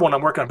get in trouble when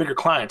I'm working on bigger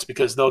clients,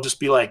 because they'll just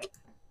be like,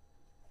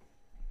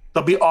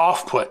 they'll be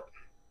off-put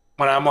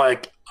when I'm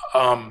like,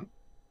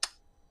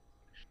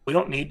 we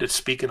don't need to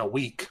speak in a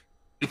week.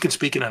 We can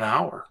speak in an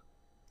hour.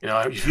 You know,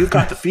 if you've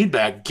got the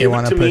feedback, give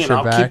it to me and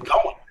I'll keep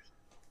going.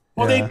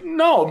 Well,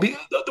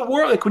 the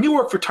world, like when you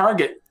work for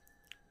Target,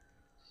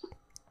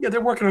 yeah, they're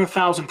working on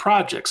 1,000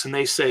 projects, and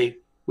they say,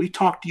 we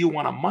talked to you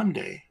on a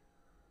Monday,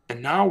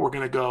 and now we're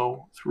going to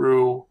go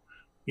through,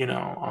 you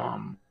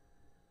know,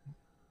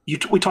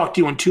 we talked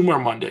to you on 2 more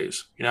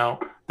Mondays, you know,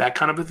 that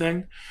kind of a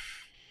thing.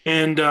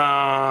 And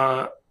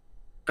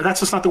that's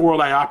just not the world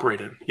I operate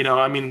in. You know,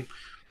 I mean,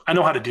 I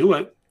know how to do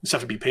it. Just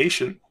have to be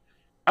patient.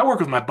 I work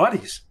with my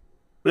buddies.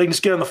 They can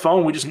just get on the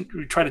phone. We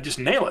try to just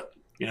nail it,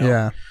 you know?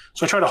 Yeah.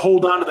 So I try to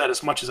hold on to that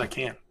as much as I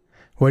can.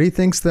 What do you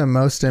think's the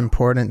most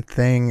important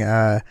thing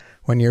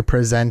when you're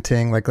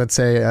presenting, like, let's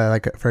say,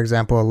 like, for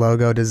example, a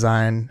logo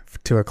design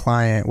to a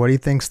client? What do you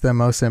think's the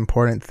most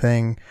important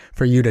thing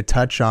for you to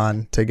touch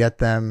on to get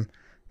them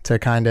to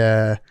kind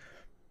of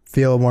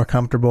feel more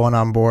comfortable and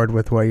on board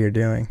with what you're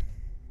doing?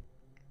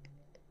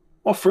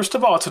 Well, first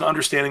of all, it's an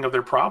understanding of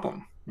their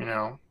problem, you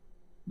know,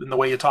 in the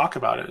way you talk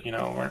about it. You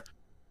know,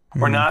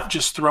 we're not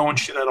just throwing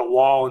shit at a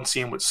wall and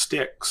seeing what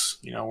sticks.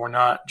 You know, we're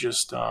not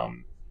just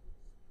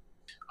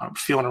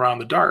feeling around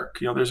the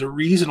dark. You know, there's a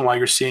reason why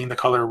you're seeing the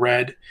color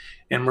red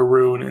and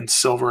maroon and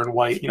silver and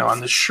white, you know, on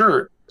this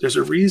shirt. There's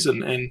a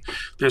reason, and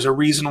there's a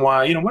reason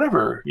why, you know,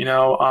 whatever, you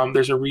know,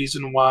 there's a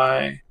reason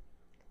why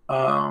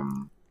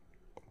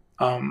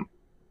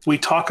we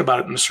talk about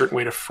it in a certain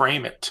way to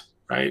frame it,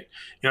 right?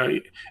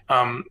 You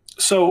know,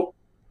 so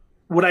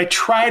what I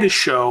try to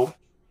show,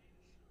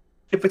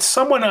 if it's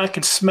someone I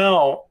can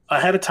smell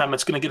ahead of time,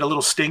 it's going to get a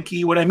little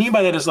stinky. What I mean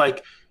by that is,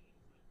 like,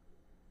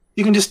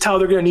 you can just tell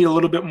they're going to need a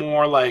little bit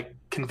more, like,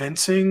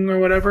 convincing or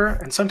whatever.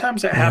 And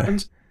sometimes that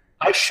happens.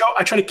 I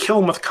try to kill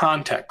them with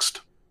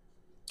context.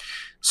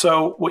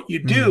 So what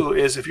you do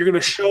is, if you're going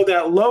to show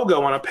that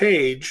logo on a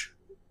page,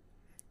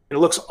 and it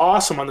looks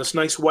awesome on this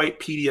nice white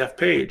PDF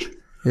page.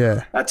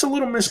 Yeah. That's a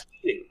little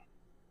misleading.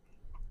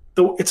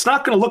 It's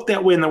not going to look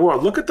that way in the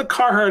world. Look at the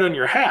Carhartt on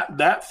your hat.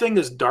 That thing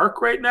is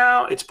dark right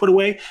now. It's put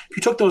away. If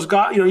you took those,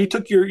 you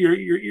took your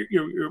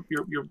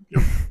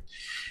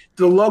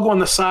the logo on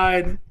the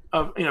side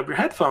of your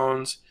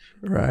headphones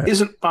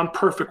isn't on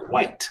perfect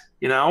white.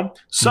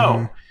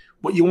 So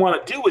what you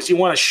want to do is you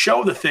want to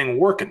show the thing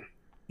working.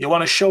 You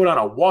want to show it on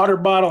a water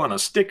bottle and a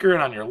sticker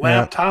and on your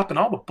laptop and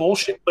all the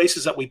bullshit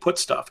places that we put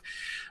stuff.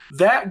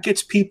 That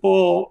gets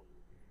people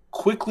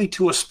quickly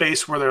to a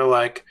space where they're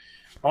like,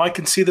 oh, I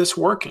can see this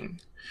working.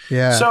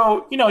 Yeah.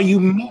 So,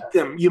 you meet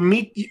them,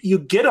 you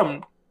get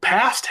them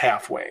past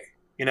halfway,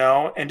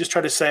 and just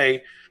try to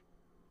say,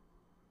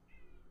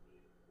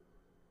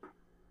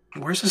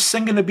 where's this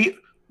thing going to be?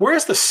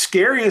 Where's the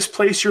scariest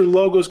place your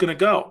logo is going to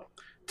go?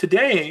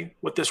 Today,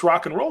 with this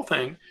rock and roll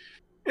thing,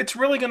 it's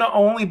really going to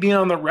only be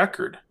on the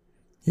record.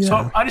 Yeah.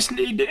 So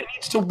it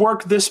needs to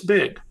work this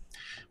big.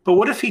 But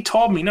what if he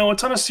told me, no,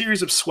 it's on a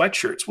series of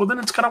sweatshirts? Well, then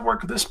it's going to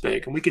work this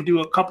big, and we can do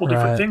a couple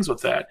different things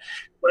with that.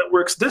 When it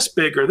works this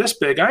big or this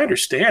big, I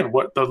understand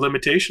what the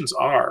limitations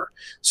are.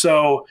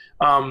 So,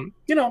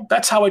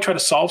 that's how I try to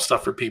solve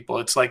stuff for people.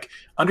 It's like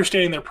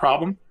understanding their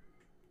problem,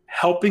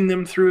 helping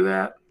them through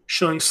that,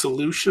 showing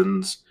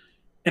solutions,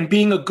 and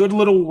being a good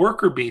little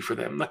worker bee for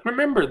them. Like,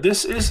 remember,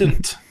 this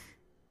isn't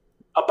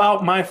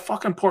about my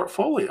fucking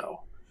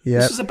portfolio.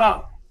 Yep. This is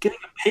about getting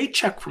a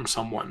paycheck from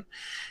someone.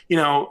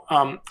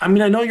 I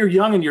know you're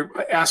young and you're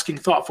asking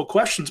thoughtful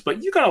questions,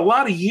 but you got a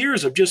lot of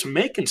years of just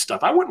making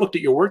stuff. I went and looked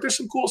at your work. There's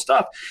some cool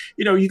stuff.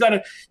 You got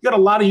a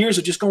lot of years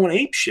of just going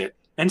ape shit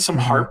and some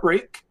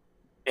heartbreak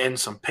and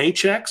some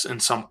paychecks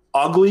and some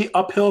ugly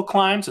uphill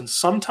climbs. And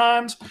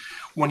sometimes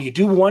when you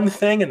do one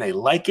thing and they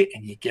like it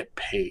and you get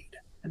paid,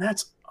 and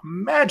that's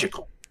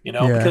magical.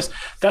 Because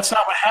that's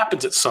not what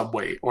happens at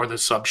Subway or the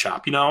sub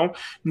shop,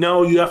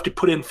 No, you have to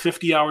put in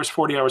 50 hours,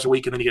 40 hours a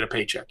week, and then you get a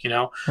paycheck,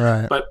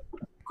 Right. But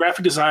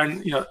graphic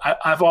design,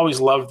 I've always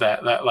loved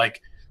that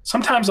like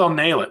sometimes I'll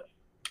nail it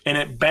and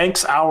it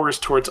banks hours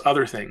towards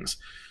other things.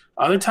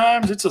 Other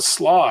times it's a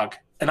slog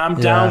and I'm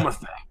down with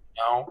that,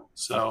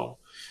 So,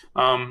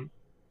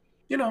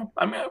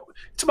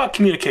 it's about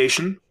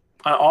communication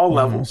on all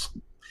levels.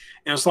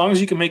 And as long as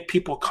you can make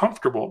people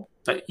comfortable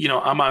that,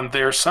 I'm on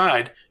their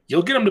side,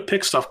 you'll get them to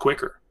pick stuff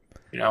quicker.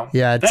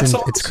 Yeah,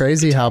 it's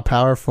crazy how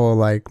powerful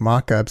like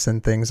mock-ups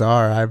and things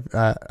are.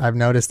 I've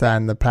noticed that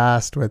in the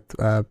past with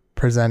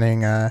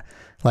presenting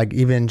like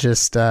even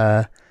just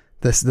the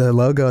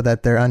logo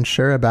that they're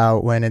unsure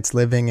about when it's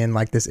living in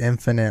like this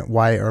infinite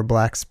white or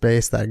black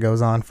space that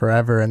goes on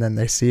forever, and then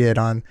they see it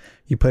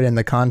you put in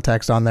the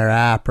context on their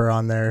app or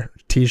on their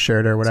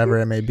t-shirt or whatever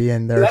it may be,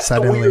 and they're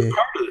suddenly the weird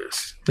part of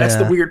this. That's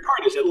the weird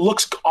part, is it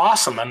looks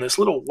awesome on this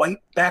little white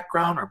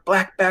background or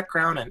black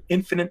background and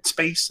infinite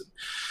space.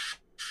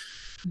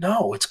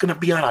 No, it's going to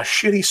be on a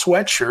shitty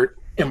sweatshirt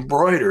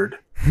embroidered,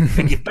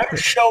 and you better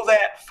show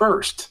that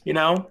first,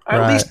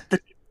 at least the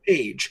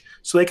page,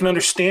 so they can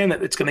understand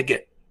that it's going to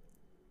get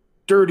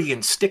dirty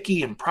and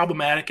sticky and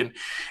problematic.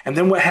 And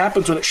then what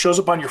happens when it shows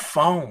up on your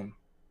phone?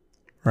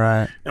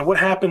 Right. And what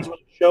happens when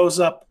it shows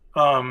up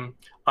on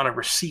a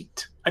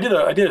receipt? I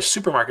did a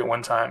supermarket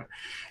one time,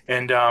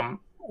 and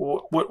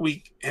what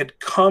we had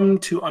come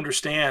to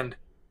understand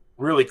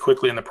really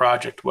quickly in the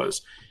project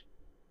was,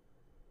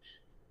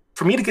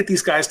 for me to get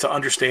these guys to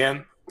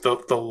understand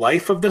the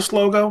life of this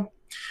logo,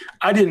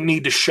 I didn't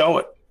need to show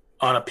it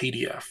on a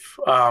PDF,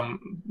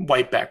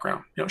 white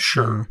background.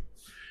 Sure.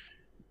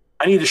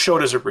 I need to show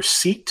it as a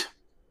receipt.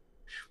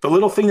 The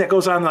little thing that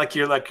goes on like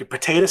your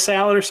potato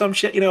salad or some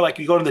shit, like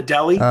you go to the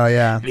deli. Oh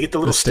yeah. And you get the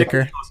little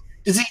sticker.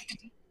 The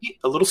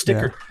little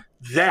sticker.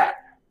 Yeah. That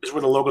is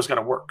where the logo's got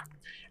to work.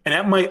 And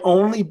that might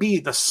only be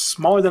the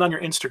smaller than on your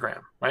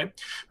Instagram, right?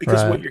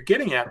 Because what you're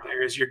getting at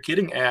there is you're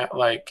getting at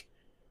like,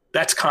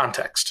 that's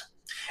context.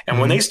 And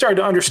when they started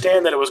to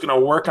understand that it was going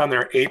to work on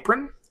their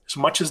apron, as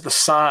much as the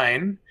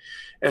sign,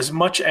 as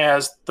much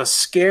as the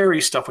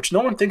scary stuff, which no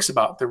one thinks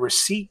about, the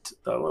receipt,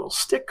 the little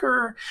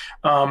sticker,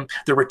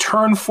 the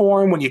return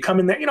form when you come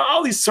in there,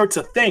 all these sorts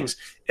of things,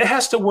 it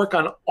has to work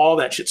on all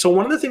that shit. So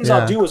one of the things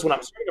I'll do is when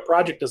I'm starting a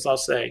project is I'll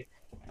say,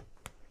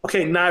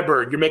 okay,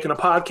 Nyberg, you're making a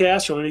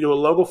podcast. You're going to do a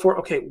logo for it.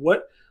 Okay,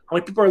 how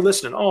many people are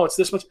listening? Oh, it's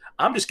this much.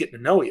 I'm just getting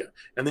to know you.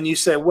 And then you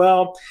say,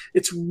 well,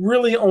 it's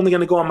really only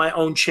going to go on my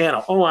own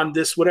channel. Oh, on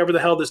this, whatever the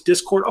hell, this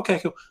Discord. Okay,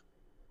 cool.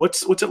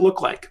 What's it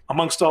look like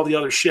amongst all the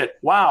other shit?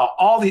 Wow,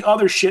 all the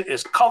other shit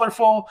is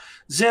colorful,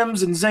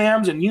 zims and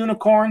zams and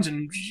unicorns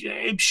and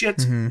ape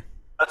shits. Mm-hmm.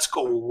 Let's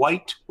go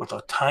white with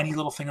a tiny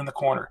little thing in the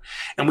corner.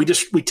 And we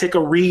take a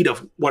read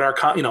of what our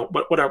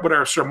what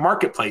our sort of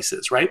marketplace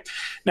is, right?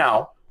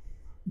 Now,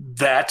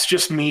 that's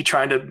just me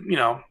trying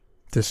to,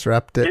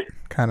 disrupt it,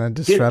 kind of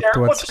disrupt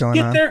what's going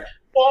on. There.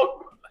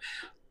 Well,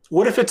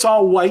 what if it's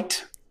all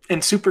white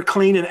and super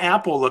clean and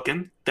Apple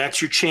looking?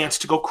 That's your chance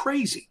to go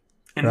crazy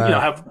and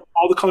have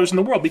all the colors in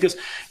the world, because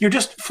you're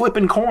just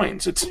flipping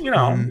coins. It's you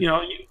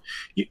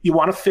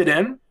want to fit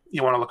in,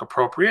 you want to look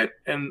appropriate,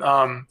 and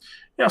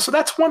so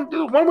that's one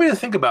way to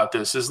think about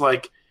this is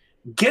like,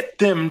 get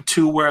them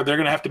to where they're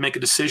going to have to make a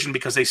decision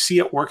because they see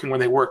it working when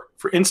they work.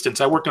 For instance,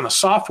 I worked on a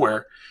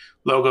software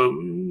logo,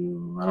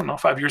 I don't know,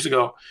 5 years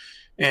ago,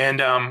 and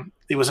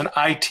it was an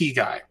IT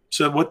guy.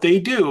 So what they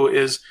do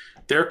is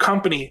their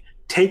company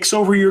takes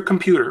over your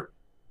computer,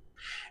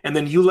 and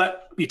then you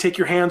take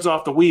your hands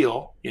off the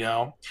wheel,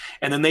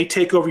 and then they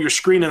take over your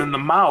screen, and then the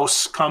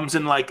mouse comes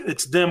in like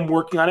it's them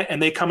working on it,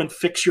 and they come and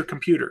fix your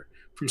computer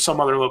from some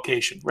other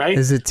location, right?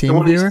 Is it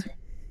TeamViewer?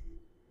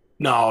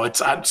 No, it's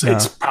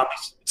probably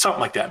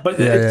something like that. But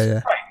yeah.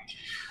 Right.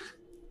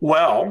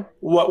 Well,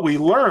 what we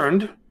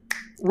learned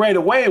right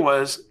away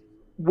was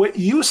what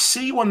you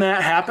see when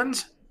that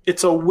happens,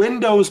 it's a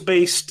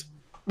Windows-based,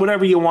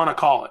 whatever you want to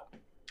call it.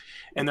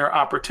 And their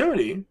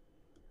opportunity,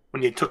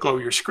 when you took over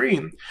your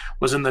screen,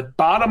 was in the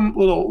bottom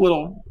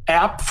little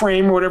app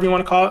frame or whatever you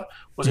want to call it,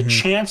 was a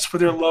chance for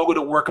their logo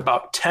to work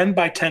about 10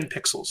 by 10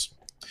 pixels.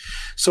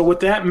 So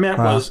what that meant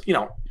was,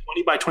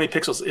 20 by 20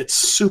 pixels. It's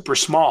super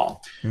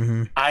small.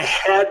 I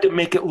had to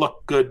make it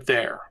look good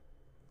there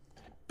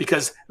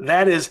because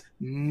that is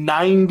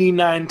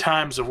 99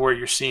 times of where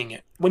you're seeing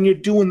it when you're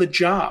doing the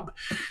job.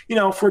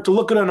 For it to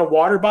look good on a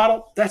water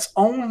bottle, that's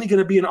only going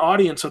to be an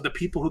audience of the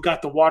people who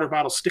got the water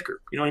bottle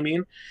sticker. You know what I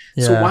mean?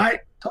 Yeah. So why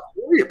don't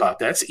worry about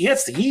that?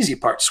 It's the easy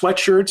part.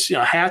 Sweatshirts,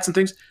 hats and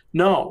things.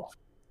 No.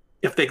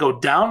 If they go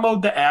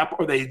download the app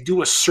or they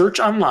do a search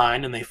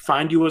online and they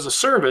find you as a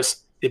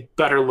service, it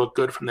better look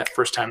good from that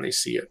first time they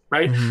see it,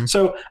 right?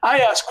 So I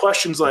ask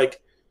questions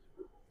like,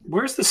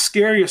 where's the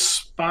scariest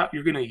spot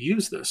you're going to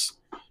use this?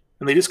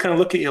 And they just kind of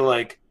look at you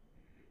like,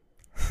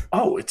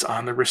 oh, it's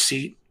on the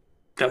receipt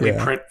that we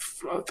print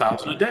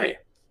 1,000 a day.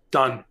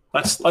 Done.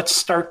 Let's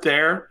start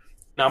there.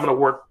 Now I'm going to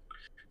work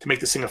to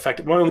make this thing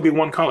effective. It will only be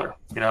one color,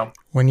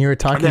 When you were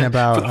talking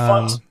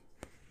about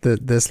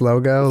this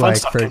logo, the like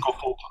for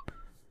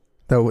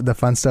the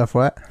fun stuff,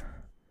 what?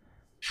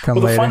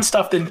 The fun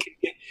stuff then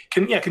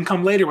can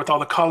come later with all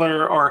the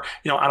color or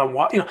on a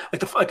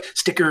like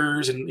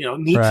stickers and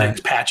neat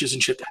things, patches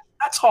and shit.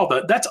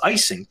 That's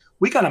icing.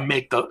 We gotta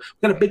make the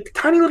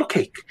tiny little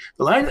cake.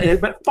 The line,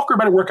 but fucker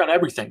better work on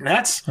everything.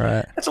 That's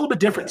a little bit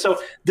different. So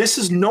this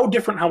is no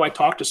different how I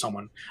talk to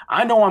someone.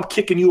 I know I'm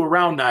kicking you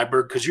around,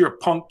 Nyberg, because you're a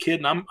punk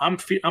kid, and I'm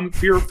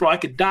fearful I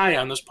could die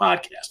on this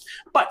podcast.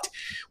 But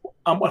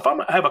if I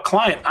have a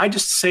client, I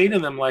just say to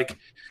them like,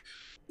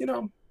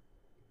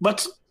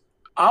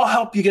 I'll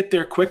help you get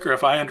there quicker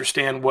if I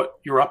understand what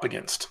you're up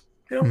against.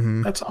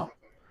 That's all.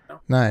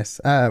 Nice.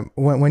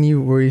 When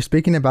you were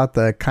speaking about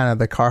the kind of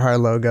the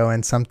Carhartt logo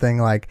and something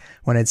like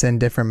when it's in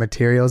different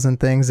materials and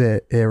things,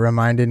 it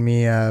reminded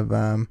me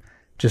of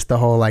just the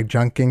whole like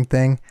junking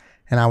thing,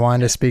 and I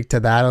wanted to speak to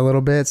that a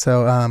little bit.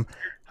 So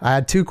I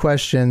had two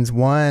questions.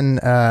 One,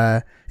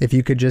 if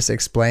you could just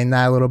explain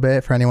that a little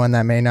bit for anyone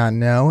that may not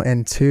know,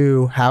 and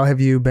two, how have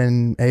you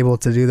been able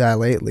to do that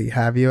lately?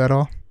 Have you at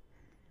all?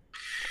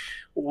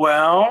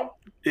 Well,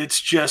 it's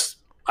just,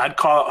 I'd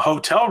call it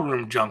hotel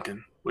room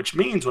junking, which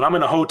means when I'm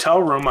in a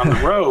hotel room on the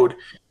road,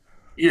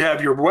 you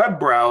have your web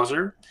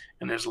browser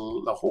and there's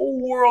the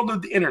whole world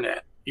of the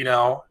internet,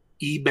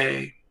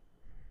 eBay,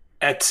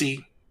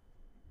 Etsy,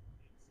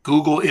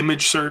 Google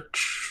image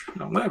search,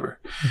 whatever.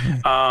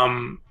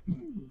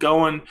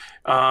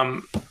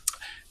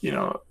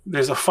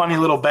 There's a funny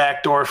little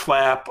backdoor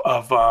flap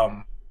of,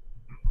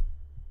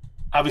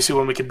 obviously,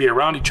 when we could be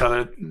around each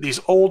other,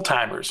 these old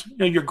timers,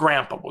 your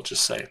grandpa, we'll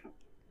just say,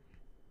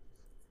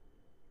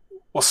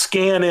 will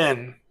scan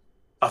in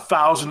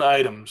 1,000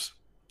 items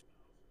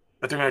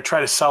that they're going to try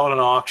to sell at an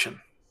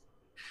auction.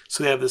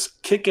 So they have this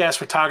kick-ass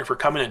photographer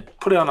come in and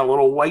put it on a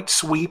little white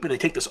sweep, and they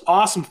take this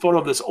awesome photo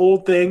of this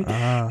old thing,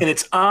 and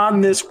it's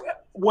on this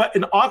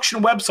an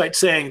auction website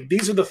saying,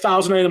 these are the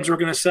 1,000 items we're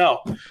going to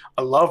sell.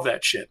 I love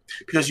that shit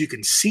because you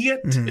can see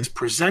it. It's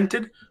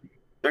presented.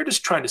 They're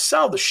just trying to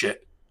sell the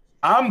shit.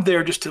 I'm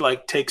there just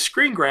to take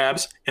screen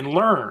grabs and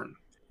learn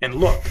and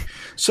look.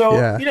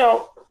 So,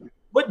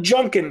 what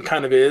junking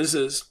kind of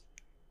is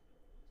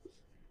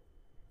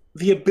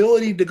the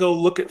ability to go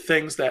look at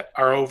things that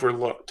are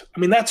overlooked. I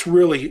mean, that's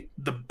really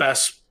the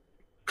best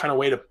kind of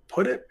way to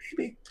put it,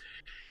 maybe.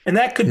 And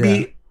that could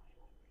be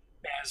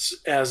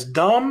as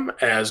dumb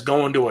as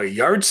going to a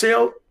yard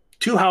sale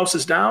 2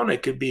 houses down.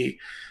 It could be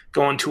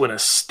going to an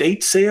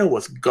estate sale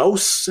with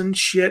ghosts and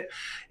shit.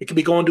 It could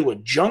be going to a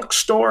junk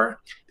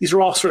store. These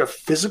are all sort of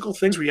physical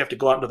things where you have to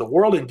go out into the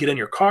world and get in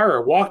your car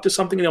or walk to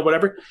something,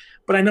 whatever.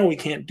 But I know we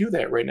can't do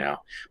that right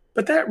now.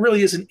 But that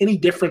really isn't any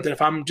different than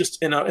if I'm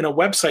just in a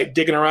website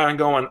digging around and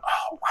going,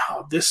 oh,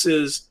 wow, this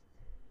is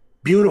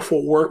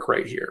beautiful work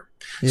right here.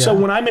 Yeah. So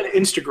when I'm in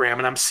Instagram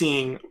and I'm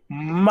seeing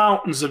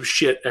mountains of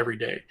shit every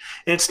day,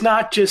 and it's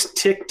not just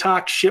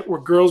TikTok shit where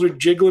girls are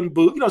jiggling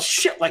boobs,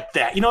 shit like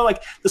that,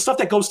 like the stuff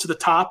that goes to the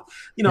top,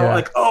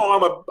 like,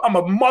 oh, I'm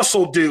a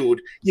muscle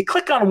dude. You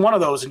click on one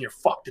of those and you're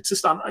fucked. It's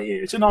just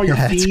it's in all your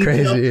feeds. It's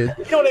crazy. You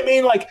know what I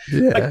mean? Like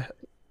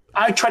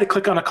I try to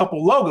click on a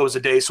couple logos a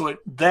day so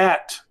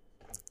that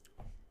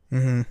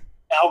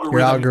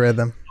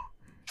algorithm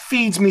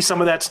feeds me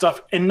some of that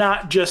stuff and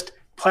not just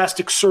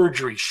plastic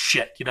surgery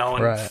shit,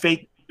 and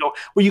fake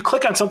where you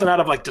click on something out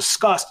of like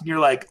disgust and you're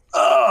like,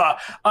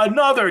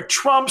 another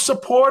Trump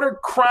supporter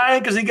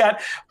crying because he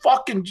got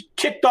fucking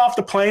kicked off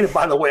the plane. And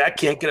by the way, I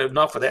can't get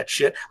enough of that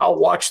shit. I'll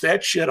watch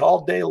that shit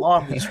all day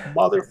long. These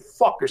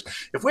motherfuckers.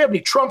 If we have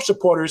any Trump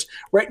supporters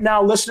right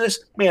now, listen to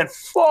this, man,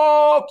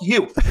 fuck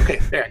you. Okay,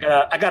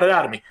 there, I got it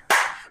out of me.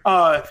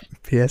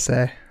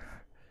 PSA.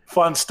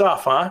 Fun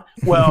stuff, huh?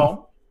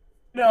 Well,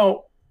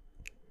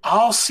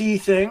 I'll see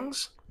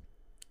things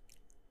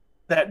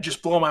that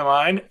just blow my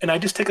mind, and I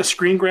just take a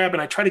screen grab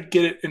and I try to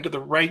get it into the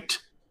right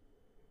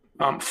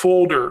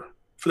folder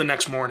for the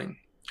next morning,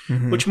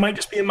 which might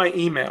just be in my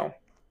email.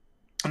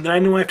 And then I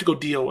know I have to go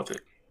deal with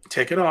it.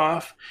 Take it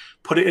off,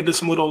 put it into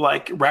some little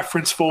like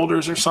reference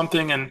folders or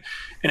something and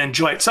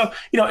enjoy it. So,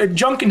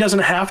 junking doesn't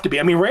have to be.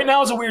 I mean, right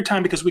now is a weird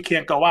time because we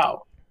can't go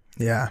out.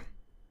 Yeah.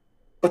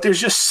 But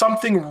there's just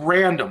something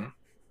random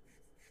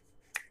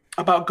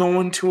about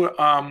going to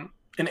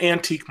an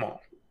antique mall.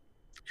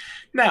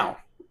 Now,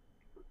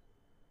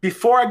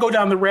 before I go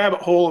down the rabbit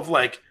hole of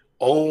like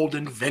old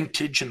and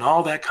vintage and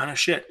all that kind of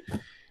shit,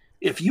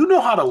 if you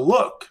know how to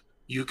look,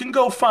 you can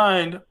go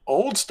find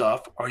old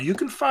stuff or you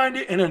can find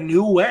it in a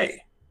new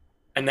way.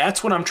 And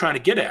that's what I'm trying to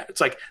get at.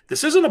 It's like,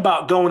 this isn't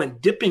about going and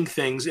dipping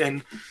things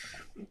and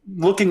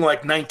looking like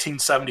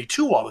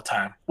 1972 all the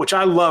time, which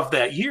I love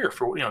that year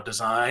for,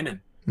 design and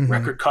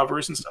record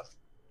covers and stuff.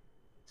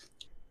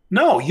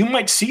 No, you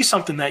might see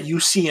something that you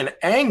see an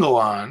angle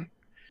on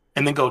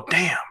and then go,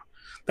 damn,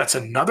 that's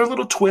another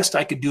little twist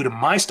I could do to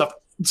my stuff.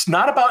 It's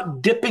not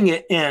about dipping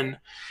it in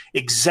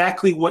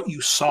exactly what you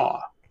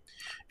saw.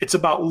 It's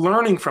about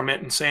learning from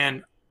it and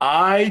saying,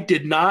 I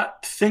did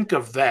not think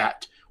of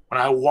that when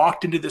I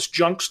walked into this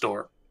junk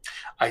store.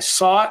 I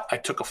saw it, I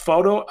took a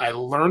photo, I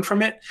learned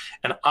from it,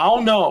 and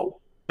I'll know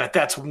that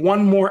that's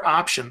one more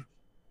option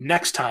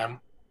next time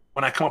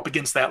when I come up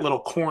against that little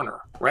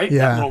corner, right?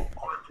 Yeah. That little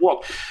corner of the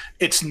world.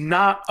 It's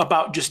not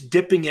about just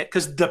dipping it,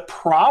 because the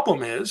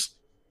problem is,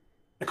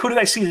 like, who did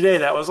I see today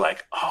that was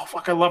like, oh,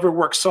 fuck, I love her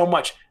work so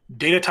much?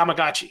 Dana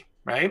Tamagotchi,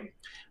 right?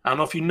 I don't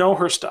know if you know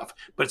her stuff,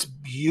 but it's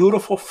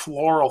beautiful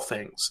floral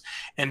things.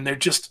 And they're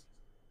just,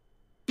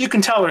 you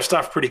can tell her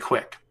stuff pretty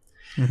quick.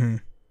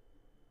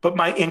 But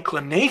my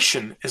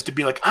inclination is to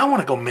be like, I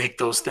want to go make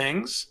those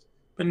things.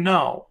 But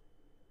no,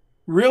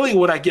 really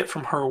what I get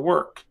from her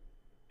work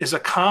is a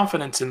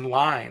confidence in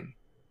line,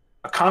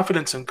 a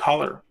confidence in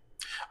color,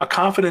 a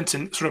confidence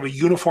in sort of a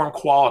uniform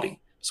quality.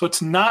 So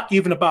it's not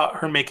even about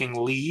her making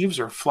leaves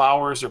or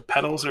flowers or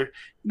petals or,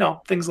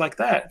 things like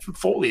that,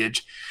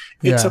 foliage.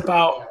 It's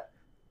about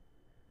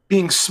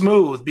being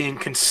smooth, being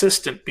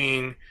consistent,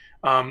 being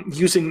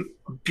using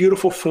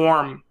beautiful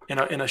form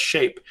in a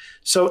shape.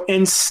 So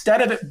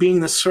instead of it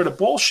being this sort of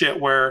bullshit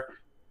where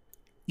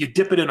you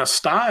dip it in a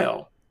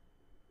style,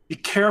 be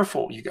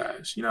careful, you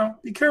guys.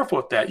 Be careful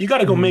with that. You got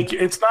to go make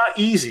it. It's not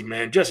easy,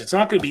 man. It's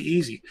not going to be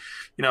easy.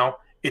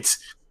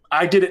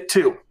 I did it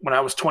too when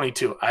I was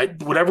 22.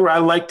 Whatever I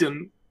liked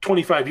in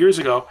 25 years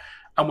ago,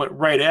 I went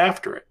right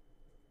after it.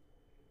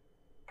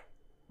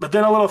 But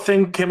then a little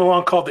thing came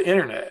along called the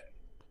internet.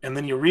 And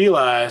then you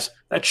realize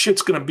that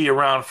shit's going to be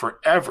around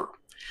forever.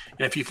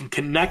 And if you can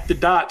connect the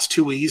dots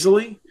too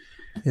easily,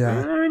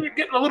 you're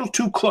getting a little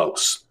too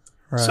close.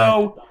 Right.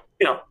 So,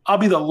 I'll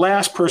be the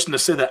last person to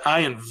say that I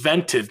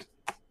invented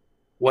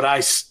what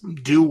I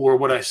do or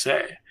what I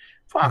say.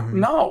 Fuck,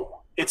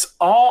 no. It's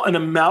all an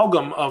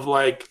amalgam of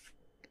like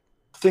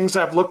things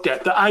I've looked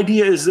at. The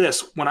idea is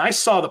this. When I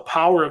saw the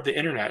power of the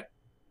internet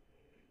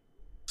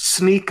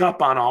sneak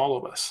up on all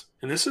of us,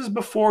 and this is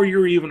before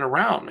you're even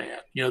around, man.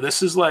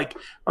 This is like,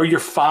 or you're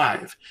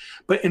 5.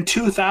 But in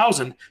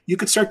 2000, you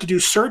could start to do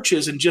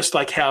searches and just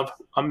like have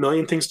a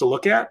million things to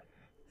look at.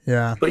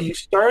 Yeah. But you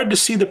started to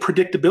see the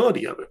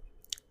predictability of it.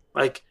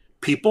 Like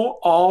people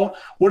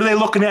what are they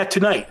looking at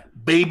tonight?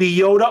 Baby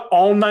Yoda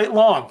all night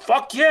long.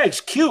 Fuck yeah, he's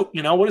cute.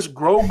 What is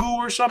Grogu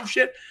or some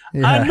shit?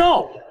 Yeah. I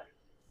know.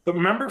 But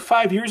remember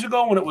 5 years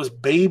ago when it was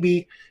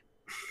Baby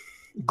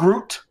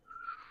Groot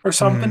or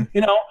something,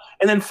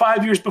 And then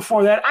 5 years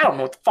before that, I don't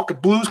know what the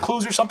fuck, Blue's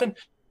Clues or something.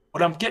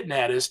 What I'm getting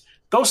at is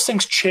those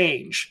things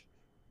change.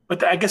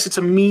 But I guess it's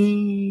a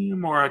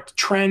meme or a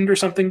trend or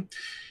something.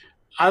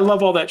 I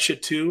love all that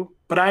shit too.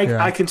 But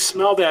I can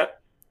smell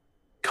that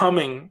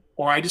coming,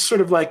 or I just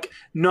sort of like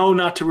know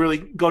not to really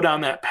go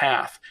down that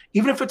path.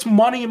 Even if it's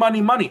money.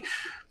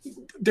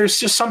 There's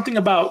just something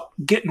about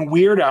getting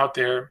weird out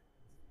there,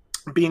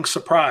 being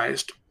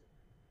surprised,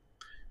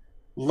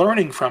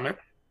 learning from it,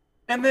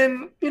 and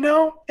then,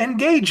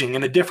 engaging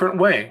in a different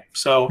way.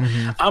 So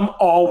I'm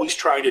always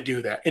trying to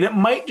do that. And it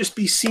might just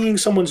be seeing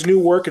someone's new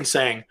work and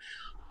saying,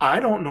 I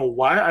don't know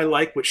why I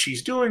like what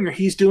she's doing or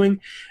he's doing.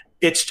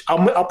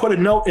 I'll put a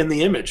note in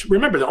the image.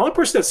 Remember, the only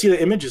person that sees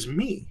the image is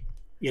me,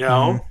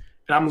 and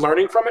I'm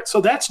learning from it.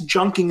 So that's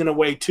junking in a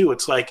way too.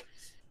 It's like,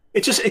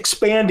 it's just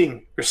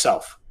expanding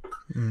yourself.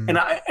 And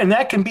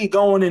that can be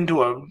going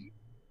into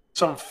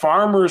some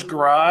farmer's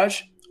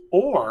garage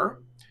or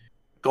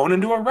going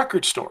into a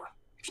record store.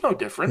 It's no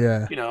different.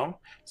 Yeah.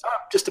 It's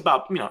not just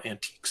about,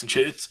 antiques and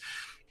shit. It's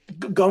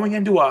going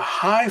into a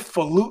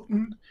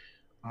highfalutin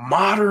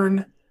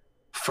modern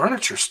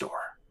furniture store,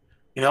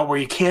 where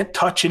you can't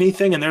touch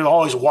anything and they're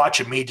always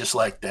watching me just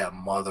like that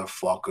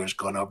motherfucker's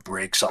gonna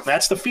break something.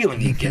 That's the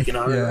feeling you get,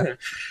 Yeah.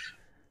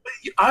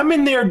 I'm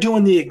in there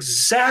doing the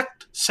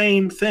exact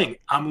same thing.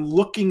 I'm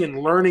looking and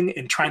learning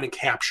and trying to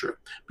capture it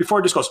before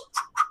it just goes,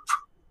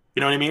 you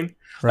know what I mean?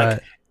 Right.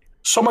 Like,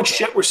 so much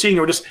shit we're seeing,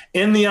 we're just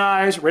in the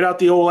eyes, right out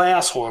the old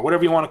asshole, or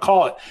whatever you want to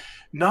call it.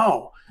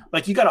 No,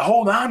 like you got to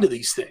hold on to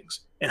these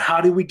things. And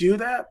how do we do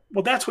that?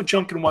 Well, that's what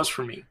Junkin was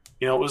for me.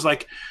 It was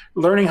like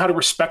learning how to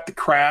respect the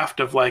craft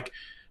of like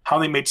how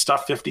they made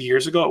stuff 50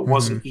 years ago. It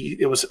wasn't,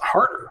 it was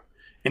harder.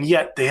 And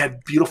yet they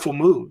had beautiful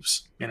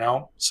moves,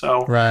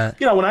 So, right.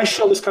 When I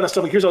show this kind of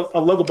stuff, like here's a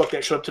logo book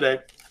that showed up today.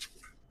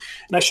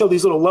 And I show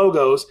these little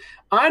logos.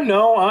 I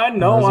know.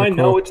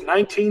 Cool. It's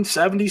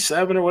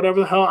 1977 or whatever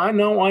the hell. I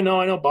know,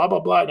 blah, blah,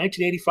 blah,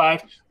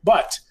 1985.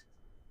 But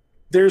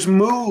there's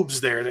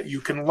moves there that you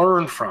can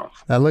learn from.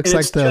 That looks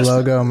like the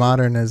logo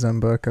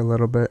modernism book a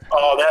little bit.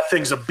 Oh, that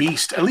thing's a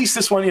beast. At least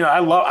this one,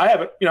 I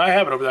have it. I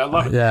have it over there. I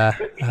love it.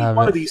 Yeah.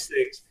 One of these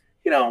things,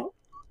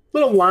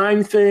 little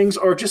line things,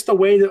 or just the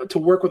way to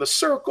work with a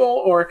circle,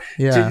 or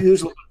to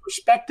use a little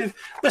perspective.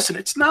 Listen,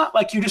 it's not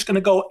like you're just going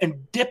to go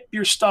and dip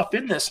your stuff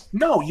in this.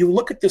 No, you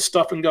look at this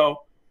stuff and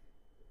go,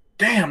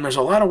 damn, there's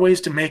a lot of ways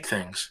to make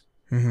things.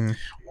 Mm-hmm.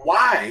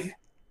 Why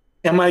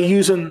am I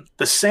using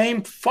the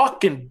same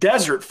fucking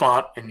desert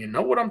font? And you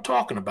know what I'm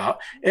talking about.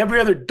 Every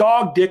other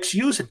dog dick's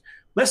using.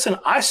 Listen,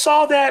 I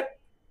saw that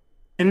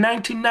in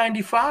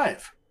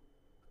 1995.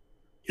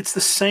 It's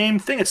the same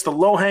thing. It's the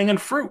low-hanging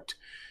fruit.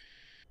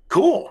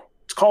 Cool.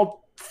 It's called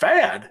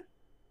fad.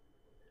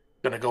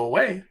 Gonna go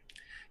away.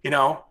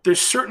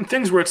 There's certain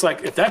things where it's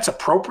like, if that's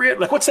appropriate,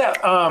 like what's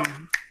that?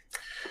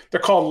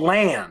 They're called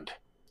Land,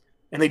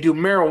 and they do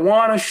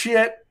marijuana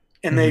shit,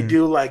 and they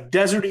do like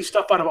deserty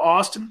stuff out of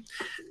Austin.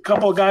 A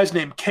couple of guys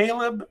named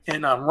Caleb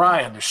and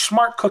Ryan. They're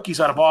smart cookies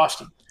out of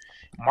Austin.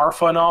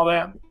 Marfa and all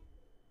that.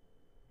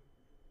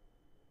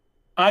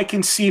 I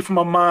can see from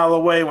a mile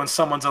away when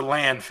someone's a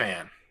Land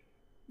fan.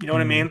 You know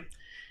what I mean?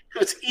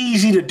 It's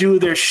easy to do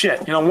their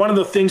shit. One of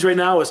the things right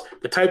now is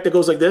the type that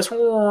goes like this, and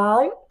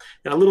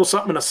a little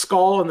something in a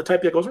skull, and the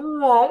type that goes,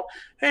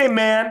 hey,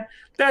 man,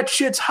 that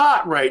shit's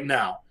hot right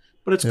now,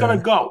 but it's going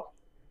to go.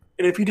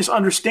 And if you just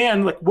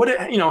understand, like,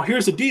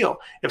 here's the deal.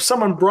 If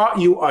someone brought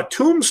you a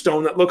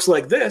tombstone that looks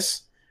like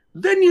this,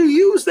 then you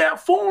use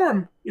that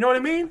form. You know what I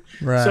mean?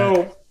 Right.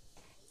 So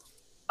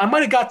I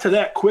might have got to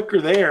that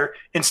quicker there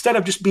instead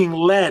of just being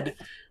led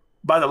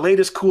by the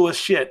latest,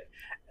 coolest shit.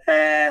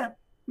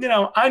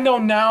 I know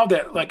now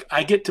that like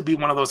I get to be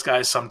one of those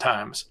guys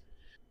sometimes,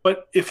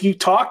 but if you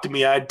talk to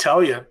me, I'd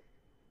tell you,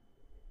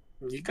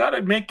 you got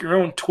to make your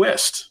own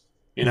twist.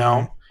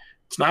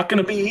 It's not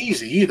going to be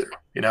easy either.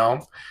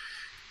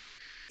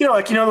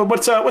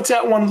 What's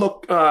that one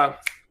look? The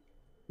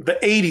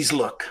 80s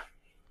look,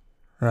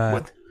 right?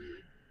 With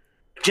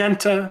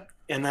magenta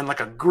and then like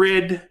a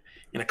grid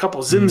and a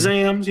couple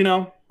zimzams.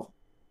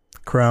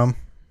 Chrome.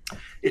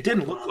 It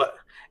didn't look like.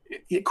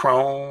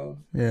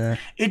 Chrome. Yeah.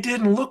 It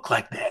didn't look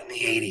like that in the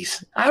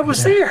 80s. I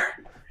was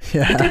there.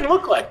 Yeah. It didn't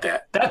look like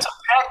that. That's a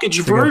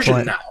packaged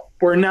version now,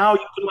 where now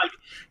you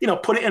can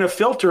put it in a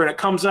filter and it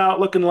comes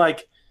out looking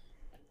like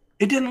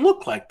it didn't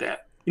look like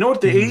that. You know what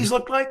the 80s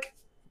looked like?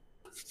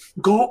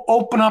 Go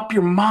open up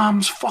your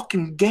mom's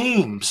fucking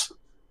games.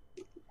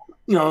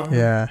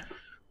 Yeah.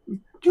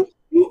 Do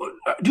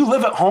you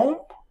live at home?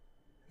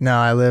 No,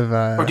 I live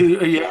or do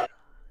you, I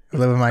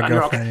live with my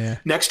girlfriend, yeah.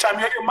 Next time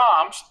you're at your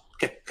mom's,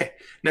 okay.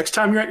 Next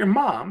time you're at your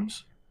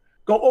mom's,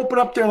 go open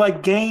up their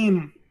like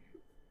game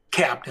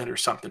cabinet or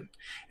something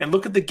and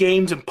look at the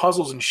games and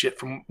puzzles and shit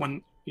from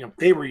when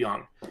they were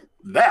young.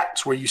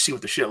 That's where you see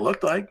what the shit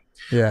looked like,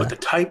 what the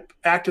type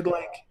acted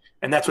like,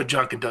 and that's what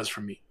Junkin does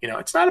for me.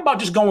 It's not about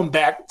just going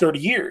back 30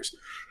 years.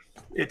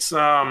 It's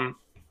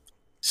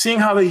seeing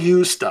how they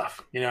use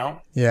stuff, and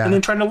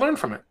then trying to learn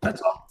from it.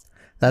 That's all.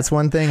 That's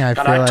one thing I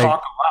feel like. I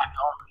talk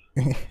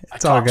a lot.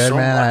 It's all good, so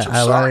man.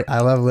 I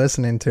love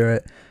listening to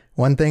it.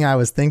 One thing I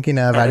was thinking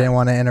of, I didn't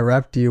want to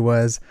interrupt you,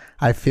 was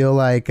I feel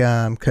like,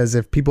 because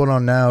if people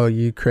don't know,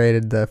 you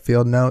created the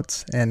field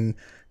notes, and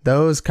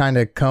those kind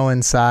of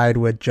coincide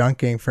with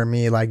junking for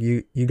me. Like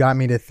you got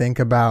me to think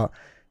about,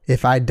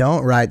 if I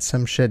don't write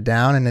some shit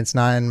down and it's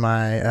not in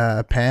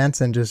my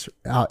pants and just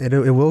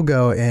it will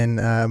go in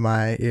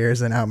my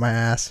ears and out my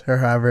ass, or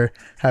however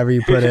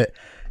you put it.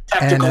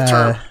 Technical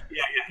term.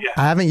 Yeah.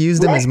 I haven't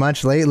used them as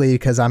much lately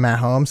because I'm at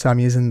home, so I'm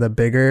using the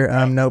bigger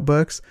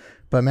notebooks.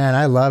 But man,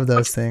 I love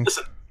those things.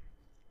 Listen,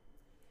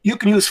 you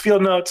can use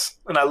field notes,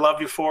 and I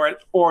love you for it.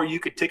 Or you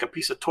could take a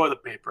piece of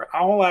toilet paper.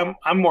 All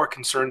I'm more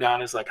concerned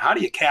on is like, how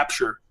do you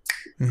capture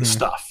the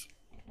stuff?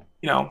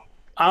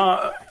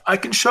 I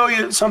can show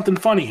you something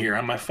funny here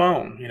on my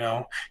phone.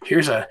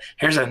 Here's a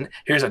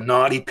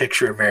naughty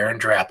picture of Aaron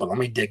Draplin. Let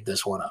me dig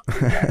this one up.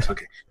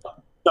 Okay.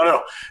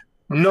 No.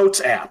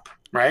 Notes app,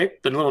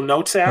 right? The little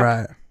notes app.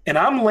 Right. And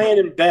I'm laying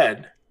in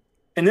bed.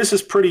 And this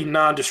is pretty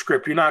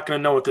nondescript. You're not going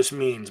to know what this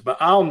means, but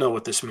I'll know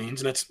what this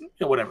means, and it's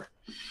whatever.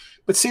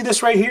 But see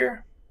this right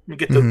here? Let me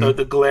get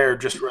the glare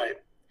just right.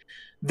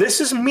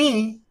 This is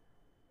me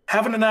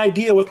having an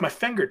idea with my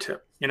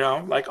fingertip,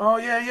 like, oh,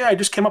 yeah, I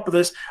just came up with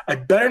this. I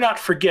better not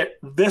forget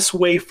this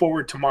way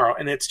forward tomorrow.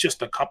 And it's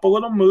just a couple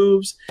little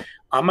moves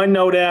on my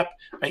note app.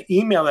 I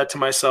email that to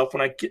myself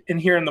when I get in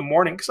here in the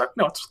morning because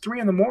it's 3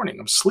 a.m.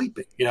 I'm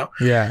sleeping, Yeah.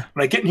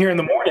 When I get in here in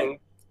the morning,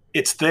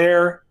 it's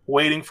there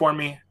waiting for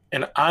me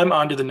and I'm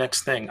on to the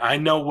next thing. I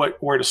know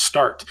where to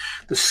start.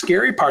 The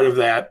scary part of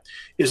that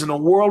is in a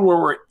world where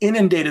we're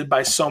inundated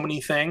by so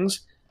many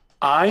things,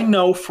 I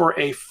know for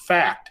a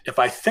fact, if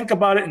I think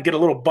about it and get a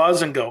little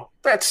buzz and go,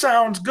 that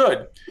sounds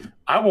good,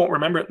 I won't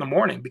remember it in the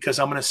morning because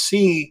I'm going to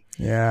see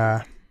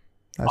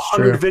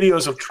 100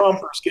 videos of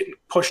Trumpers getting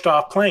pushed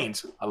off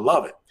planes. I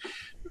love it.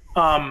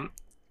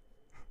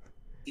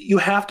 You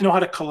have to know how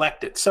to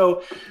collect it.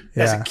 So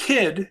as a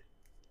kid,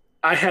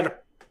 I had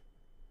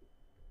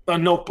a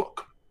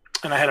notebook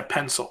and I had a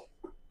pencil,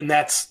 and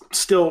that's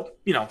still,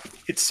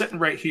 it's sitting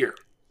right here.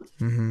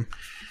 Mm-hmm.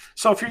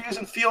 So if you're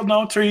using field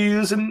notes or you're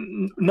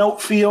using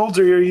note fields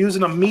or you're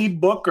using a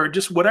Mead book or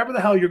just whatever the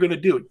hell you're going to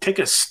do, take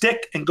a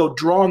stick and go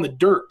draw in the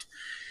dirt.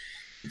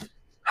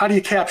 How do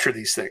you capture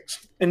these things?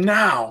 And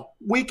now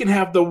we can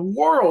have the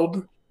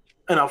world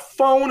and a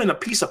phone and a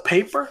piece of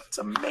paper. It's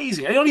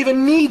amazing. I don't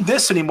even need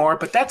this anymore,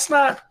 but that's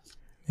not.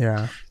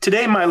 Yeah.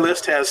 Today my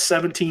list has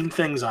 17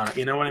 things on it.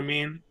 You know what I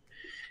mean?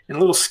 And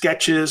little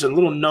sketches and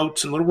little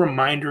notes and little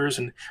reminders.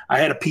 And I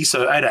had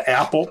an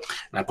apple,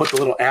 and I put the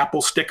little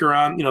apple sticker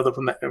on,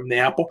 from the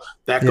apple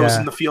that goes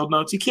in the field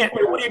notes. You can't,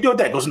 what do you do with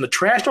that? It goes in the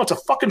trash? No, it's a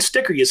fucking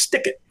sticker. You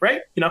stick it,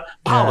 right?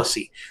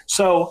 Policy. Yeah.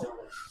 So,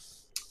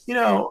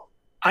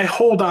 I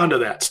hold on to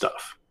that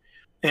stuff.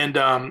 And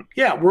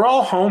we're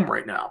all home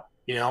right now,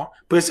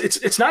 but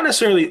it's not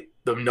necessarily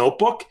the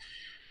notebook.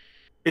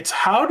 It's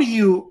how do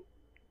you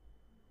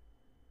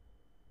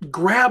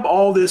grab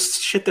all this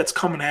shit that's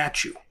coming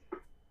at you?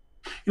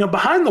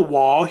 Behind the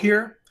wall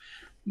here,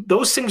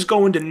 those things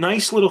go into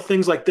nice little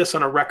things like this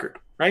on a record,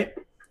 right?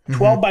 Mm-hmm.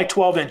 12 by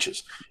 12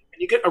 inches.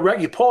 And you get a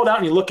record, you pull it out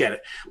and you look at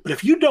it. But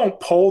if you don't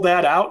pull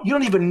that out, you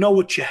don't even know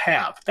what you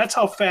have. That's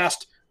how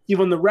fast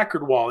even the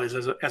record wall is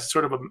as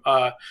sort of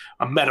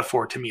a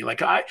metaphor to me.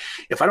 Like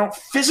if I don't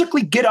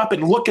physically get up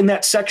and look in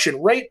that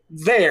section right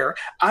there,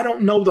 I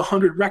don't know the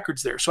 100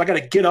 records there. So I got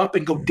to get up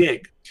and go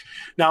dig.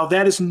 Now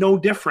that is no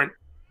different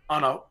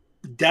on a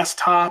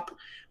desktop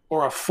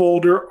or a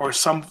folder or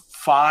some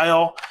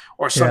file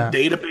or some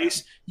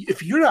database.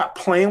 If you're not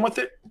playing with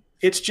it,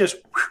 it's just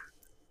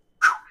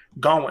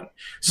going.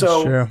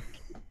 So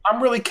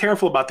I'm really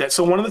careful about that.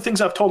 So one of the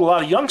things I've told a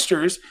lot of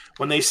youngsters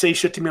when they say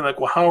shit to me like,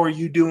 well, how are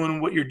you doing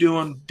what you're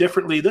doing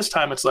differently this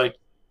time? It's like,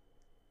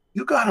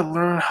 you got to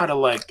learn how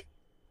to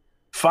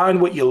find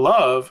what you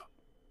love,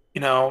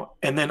 and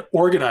then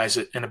organize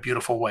it in a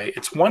beautiful way.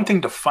 It's one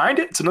thing to find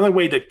it. It's another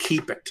way to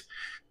keep it.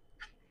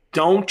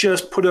 Don't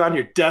just put it on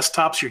your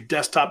desktop so your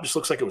desktop just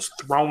looks like it was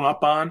thrown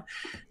up on.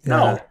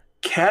 No,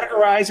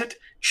 categorize it,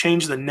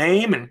 change the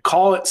name, and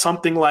call it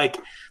something like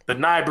the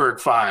Nyberg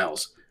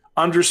Files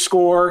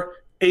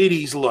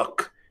 _80s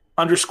look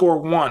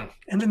 _1.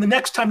 And then the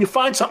next time you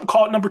find something,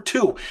 call it number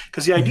 2.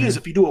 Because the idea is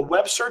if you do a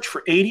web search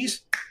for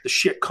 80s, the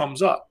shit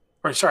comes up.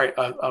 Or sorry,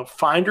 a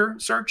Finder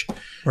search,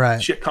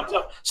 shit comes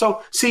up.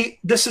 So see,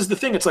 this is the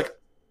thing. It's like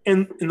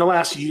in the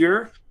last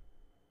year,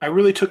 I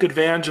really took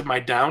advantage of my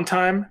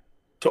downtime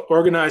to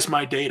organize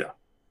my data.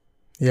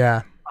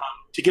 Yeah.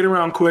 To get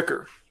around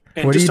quicker.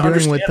 And what are you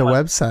doing with the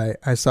website?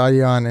 I saw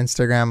you on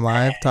Instagram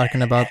Live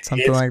talking about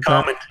something like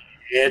that.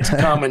 It's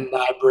coming,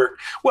 Nyberg.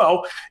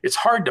 Well, it's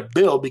hard to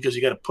build because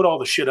you got to put all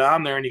the shit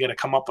on there and you got to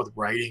come up with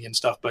writing and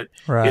stuff, but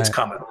it's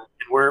coming. And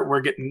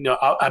we're getting,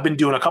 I've been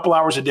doing a couple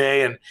hours a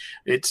day, and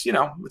it's,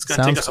 it's going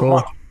to take us a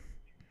month.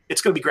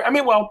 It's going to be great. I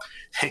mean, well,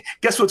 hey,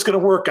 guess what's going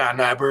to work on,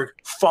 Nyberg?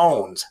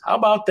 Phones. How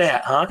about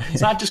that, huh?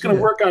 It's not just going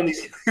to work on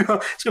these,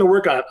 it's going to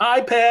work on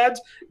iPads,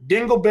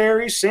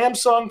 Dingleberries,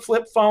 Samsung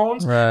flip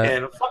phones,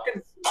 and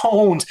fucking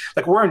phones.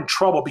 Like, we're in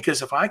trouble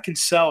because if I can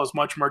sell as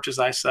much merch as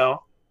I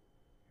sell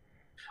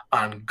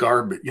on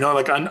garbage,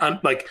 on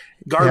like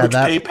garbage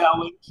PayPal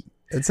links.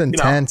 It's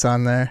intense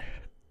on there.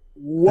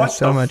 There's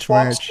so much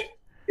merch.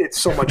 It's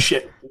so much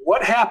shit.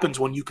 What happens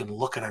when you can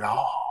look at it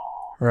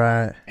all?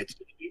 Right. It's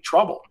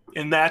trouble,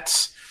 and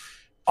that's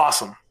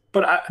awesome.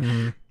 But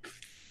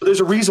there's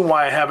a reason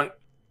why I haven't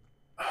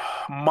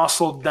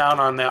muscled down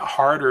on that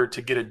harder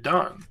to get it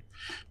done,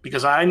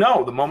 because I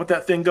know the moment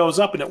that thing goes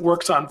up and it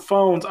works on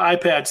phones,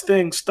 iPads,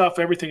 things, stuff,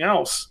 everything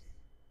else,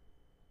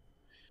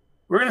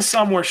 we're going to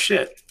sell more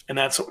shit, and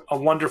that's a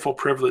wonderful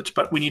privilege.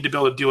 But we need to be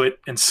able to do it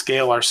and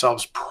scale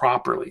ourselves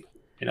properly.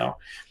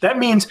 That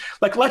means,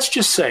 like, let's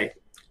just say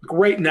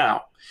right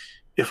now,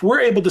 if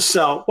we're able to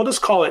sell, we'll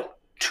just call it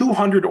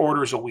 200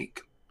 orders a week.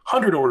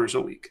 100 orders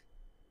a week.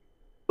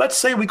 Let's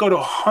say we go to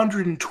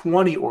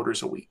 120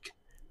 orders a week.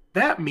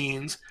 That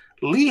means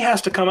Lee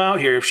has to come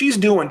out here. If she's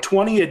doing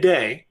 20 a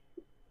day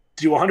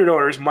to do 100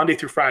 orders Monday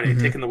through Friday,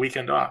 taking the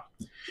weekend off.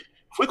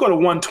 If we go to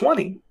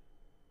 120,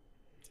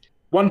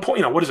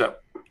 what is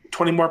that?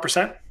 20 more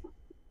percent?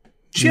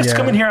 She has to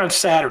come in here on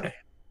Saturday.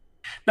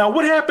 Now,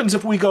 what happens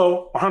if we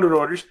go 100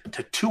 orders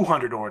to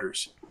 200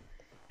 orders?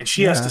 and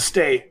she has to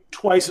stay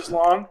twice as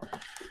long.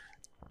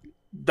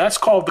 That's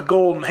called the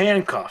golden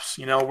handcuffs,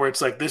 you know, where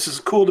it's like, this is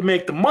cool to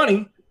make the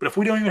money, but if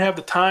we don't even have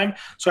the time,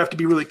 so I have to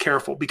be really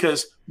careful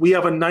because we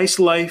have a nice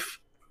life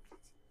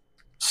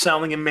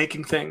selling and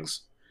making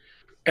things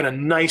at a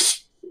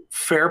nice,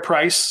 fair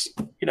price.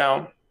 You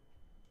know,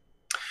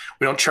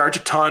 we don't charge a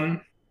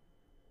ton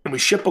and we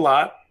ship a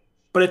lot,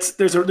 but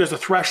there's a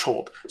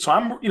threshold. So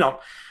I'm, you know,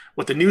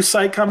 with the new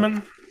site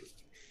coming,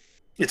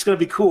 it's going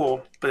to be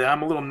cool, but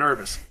I'm a little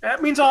nervous.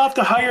 That means I'll have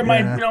to hire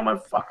my, you know, my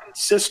fucking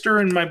sister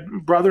and my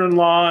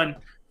brother-in-law and,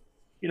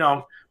 you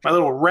know, my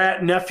little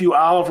rat nephew,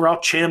 Oliver. I'll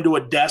chain him to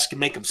a desk and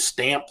make him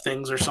stamp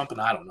things or something.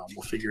 I don't know.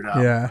 We'll figure it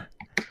out. Yeah.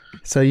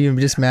 So you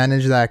just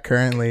manage that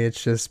currently.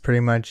 It's just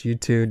pretty much you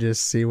two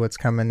just see what's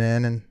coming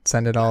in and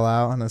send it all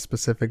out on a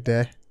specific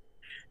day.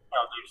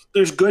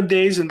 There's good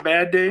days and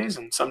bad days,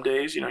 and some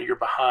days, you know, you're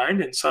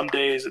behind, and some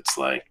days it's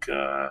like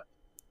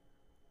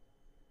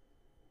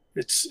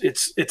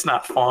it's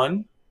not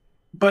fun.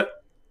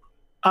 But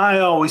I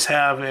always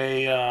have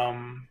a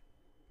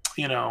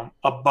you know,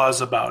 a buzz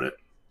about it.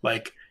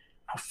 Like,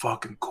 how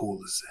fucking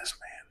cool is this,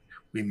 man?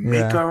 We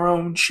make our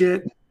own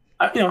shit.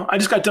 You know, I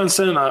just got done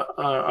sending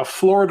a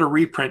Florida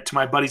reprint to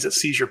my buddies at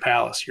Seizure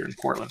Palace here in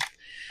Portland,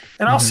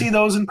 and I'll see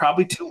those in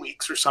probably 2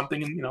 weeks or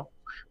something. And you know,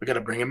 we got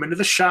to bring them into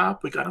the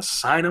shop. We got to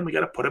sign them. We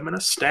got to put them in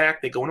a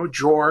stack. They go into a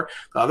drawer.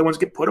 The other ones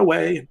get put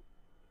away.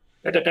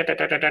 And you got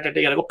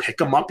to go pick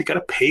them up. You got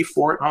to pay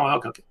for it.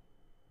 Oh, okay.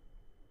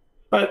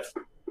 But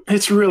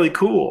it's really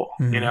cool,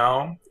 you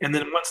know. And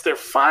then once they're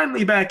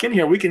finally back in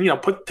here, we can, you know,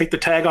 take the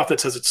tag off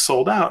that says it's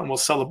sold out, and we'll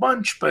sell a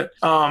bunch. But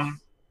I'm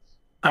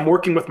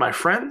working with my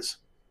friends.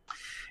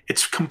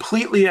 It's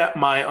completely at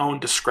my own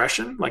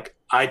discretion. Like,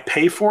 I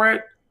pay for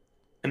it,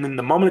 and then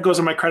the moment it goes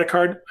on my credit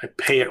card, I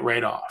pay it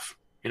right off.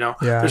 You know,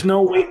 there's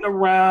no waiting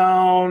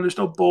around. There's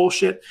no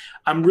bullshit.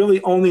 I'm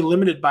really only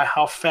limited by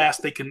how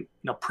fast they can, you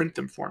know, print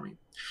them for me.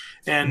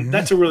 And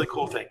that's a really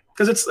cool thing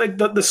because it's like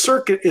the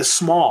circuit is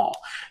small.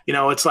 You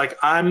know, it's like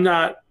I'm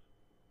not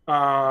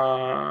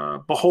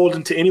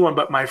beholden to anyone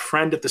but my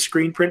friend at the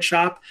screen print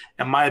shop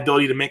and my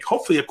ability to make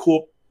hopefully a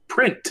cool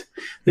print.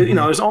 You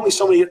know, there's only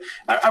so many.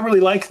 I really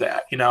like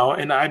that, you know,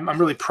 and I'm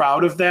really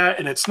proud of that.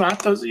 And it's not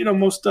those, you know,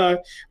 most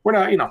we're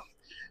not, you know,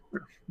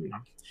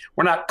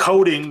 we're not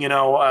coding, you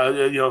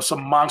know,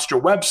 some monster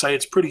website.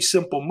 It's pretty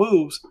simple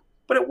moves,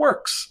 but it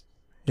works.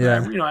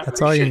 Yeah,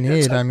 that's all you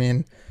need. I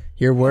mean,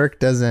 your work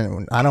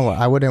doesn't.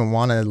 I wouldn't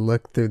want to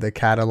look through the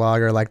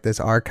catalog or like this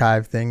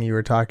archive thing you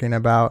were talking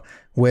about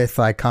with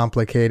like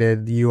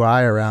complicated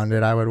UI around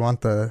it. I would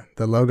want the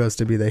logos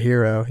to be the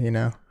hero, you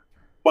know.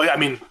 Well, I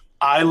mean,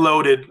 I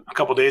loaded a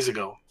couple days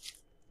ago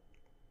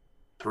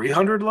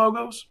 300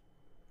 logos.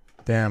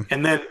 Damn.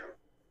 And then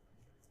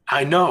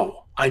I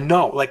know.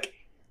 Like,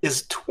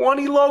 is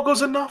 20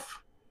 logos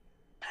enough?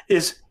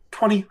 Is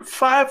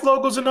 25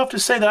 logos enough to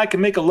say that I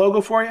can make a logo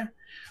for you?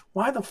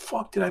 Why the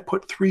fuck did I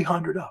put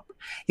 300 up?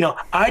 You know,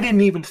 I didn't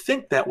even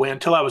think that way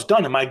until I was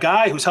done. And my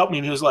guy who's helped me,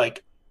 he was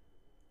like,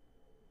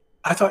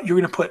 I thought you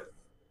were going to put,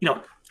 you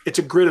know, it's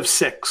a grid of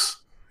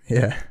 6.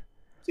 Yeah.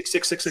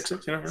 6. You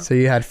know? So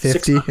you had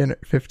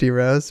 50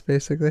 rows,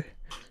 basically?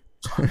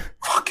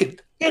 Fucking,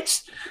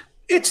 it's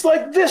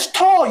like this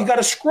tall. You got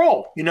to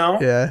scroll, you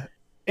know? Yeah.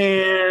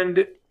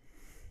 And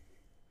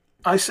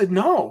I said,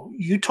 no,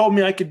 you told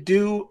me I could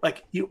do,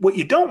 like, what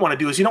you don't want to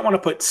do is you don't want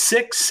to put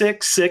 6,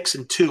 6, 6,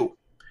 and 2.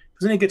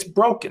 Because then it gets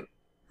broken.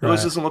 It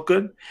always doesn't look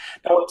good.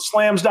 Now, when it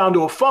slams down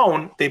to a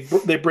phone,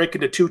 they break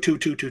into 2, 2,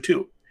 2, 2,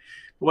 2.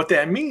 What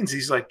that means,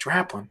 he's like,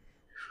 Draplin,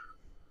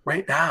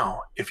 right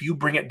now, if you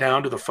bring it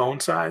down to the phone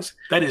size,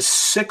 that is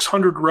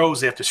 600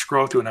 rows they have to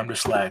scroll through. And I'm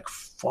just like,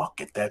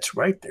 fuck it, that's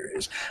right, there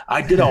is.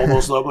 I did all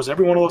those logos.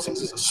 Every one of those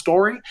things is a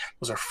story.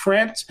 Those are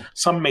friends.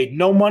 Some made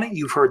no money.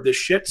 You've heard this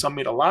shit. Some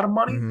made a lot of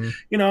money.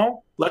 You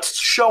know, let's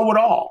show it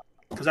all.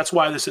 Because that's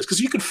why this is. Because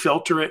you can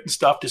filter it and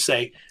stuff to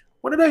say,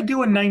 what did I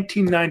do in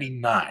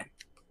 1999?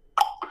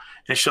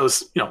 And it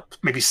shows, you know,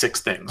 maybe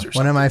 6 things or something.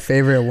 One of my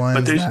favorite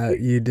ones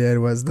that you did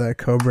was the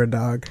Cobra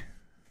Dog.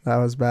 That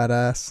was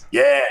badass.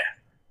 Yeah.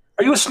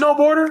 Are you a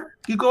snowboarder?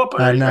 You go up?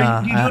 No,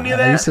 do you do any of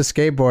that? I used to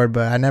skateboard,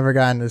 but I never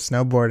got into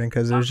snowboarding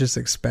because it was just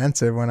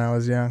expensive when I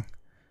was young.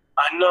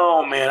 I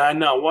know, man. I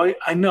know. Well,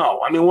 I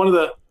know. I mean, one of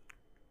the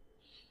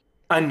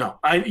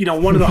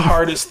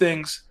hardest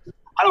things.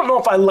 I don't know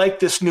if I like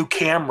this new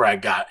camera I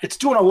got. It's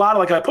doing a lot of,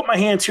 like, I put my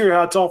hands here,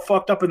 how it's all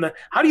fucked up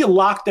how do you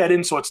lock that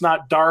in so it's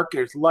not dark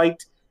or it's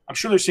light? I'm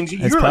sure there's things.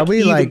 It's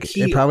probably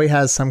it probably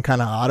has some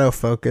kind of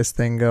autofocus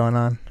thing going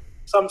on.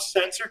 Some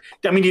sensor.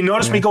 I mean, you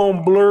notice me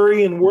going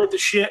blurry and worth the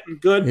shit and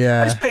good?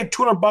 Yeah. I just paid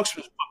 $200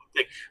 for this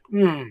fucking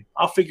thing.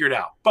 I'll figure it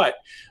out. But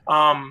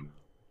one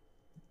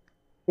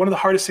of the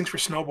hardest things for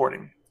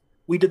snowboarding,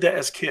 we did that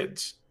as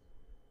kids.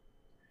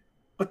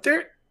 But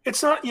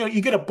it's not, you know,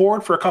 you get a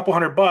board for a couple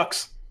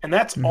 $100 and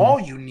that's all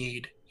you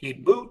need. You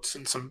need boots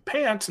and some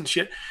pants and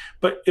shit.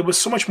 But it was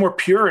so much more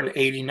pure in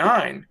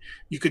 '89.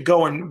 You could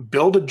go and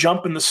build a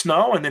jump in the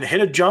snow and then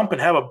hit a jump and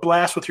have a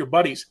blast with your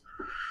buddies.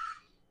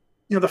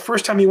 You know, the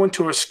first time you went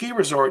to a ski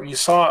resort and you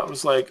saw it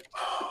was like,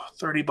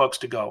 $30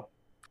 to go.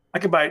 I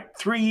could buy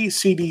 3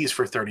 CDs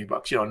for $30,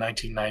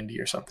 1990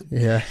 or something.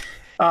 Yeah.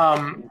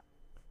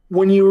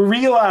 When you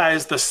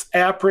realize this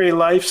après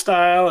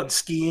lifestyle and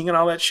skiing and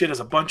all that shit is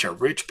a bunch of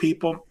rich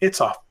people,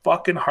 it's a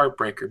fucking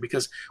heartbreaker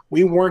because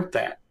we weren't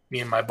that,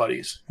 me and my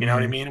buddies. You know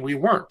what I mean? We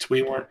weren't.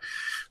 We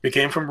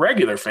came from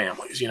regular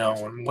families,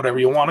 and whatever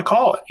you want to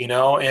call it,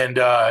 and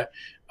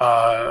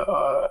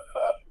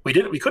we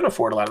couldn't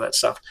afford a lot of that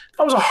stuff.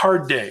 That was a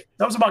hard day.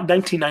 That was about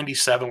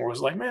 1997 where it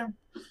was like, man,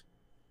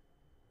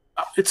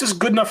 it's just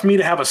good enough for me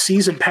to have a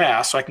season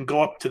pass so I can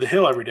go up to the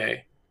hill every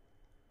day.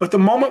 But the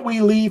moment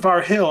we leave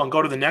our hill and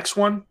go to the next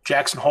one,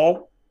 Jackson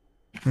Hole,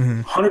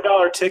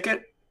 $100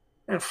 ticket,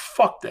 and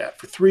fuck that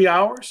for 3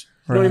 hours.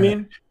 You know what I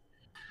mean?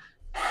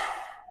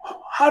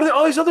 How do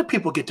all these other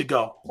people get to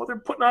go? Well, they're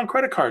putting on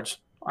credit cards.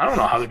 I don't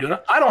know how they're doing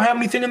it. I don't have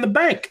anything in the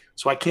bank,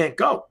 so I can't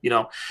go.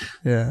 Yeah.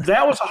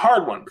 That was a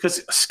hard one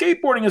because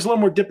skateboarding is a little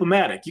more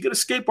diplomatic. You get a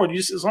skateboard,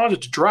 as long as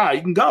it's dry,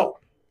 you can go.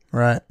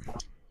 Right.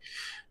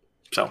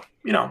 So,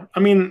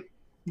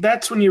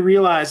 that's when you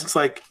realize it's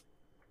like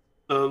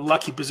the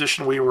lucky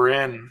position we were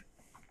in.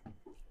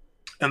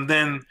 And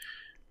then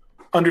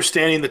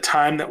understanding the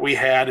time that we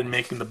had and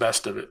making the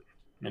best of it.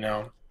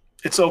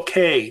 It's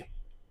okay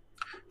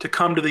to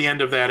come to the end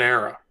of that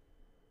era.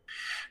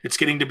 It's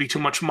getting to be too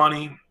much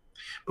money,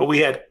 but we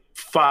had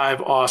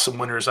 5 awesome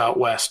winners out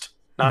west,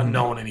 not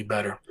knowing any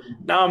better.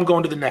 Now I'm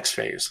going to the next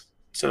phase.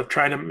 So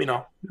trying to,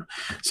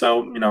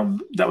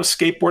 that was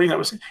skateboarding. That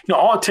was,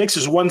 all it takes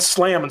is one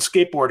slam in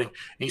skateboarding and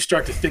you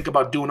start to think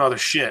about doing other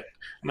shit.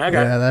 I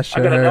got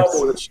an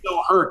elbow that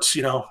still hurts,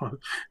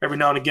 every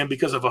now and again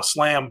because of a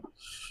slam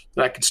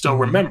that I can still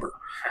remember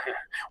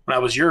when I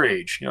was your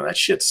age. That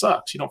shit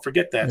sucks. You don't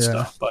forget that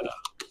stuff, but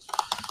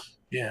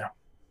yeah.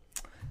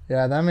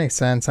 Yeah, that makes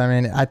sense.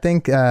 I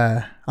think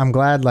I'm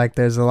glad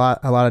there's a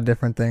lot of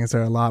different things that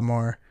are a lot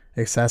more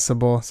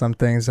accessible. Some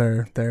things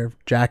they're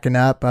jacking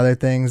up. Other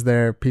things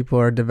people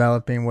are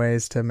developing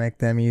ways to make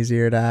them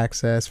easier to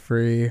access,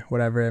 free,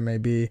 whatever it may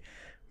be.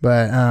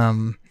 But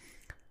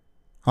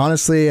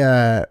honestly,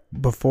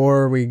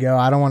 before we go,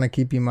 I don't want to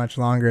keep you much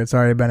longer. It's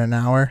already been an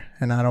hour,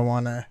 and I don't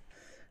want to.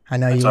 I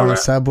know you want a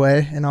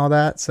Subway and all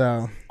that,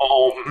 so.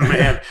 Oh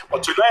man!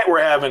 Well, tonight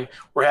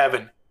we're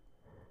having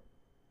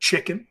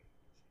chicken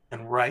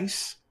and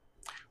rice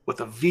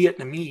with a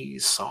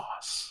Vietnamese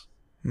sauce.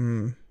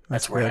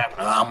 That's where it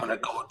happened. I'm gonna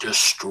go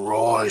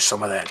destroy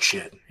some of that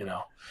shit, and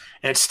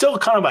it's still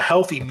kind of a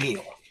healthy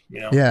meal,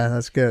 Yeah,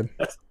 that's good.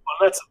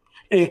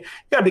 You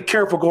gotta be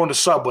careful going to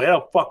Subway.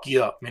 That'll fuck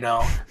you up,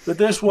 But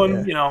this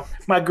one,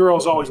 my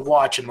girl's always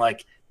watching.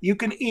 Like, you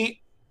can eat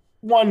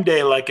one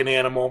day like an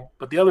animal,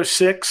 but the other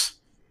 6,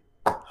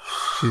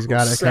 she's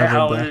got it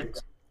covered.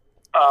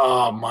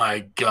 Oh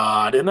my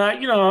God! And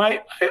I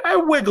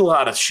wiggle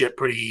out of shit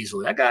pretty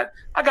easily. I got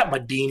my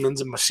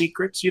demons and my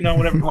secrets,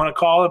 whatever you want to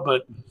call it,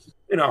 but.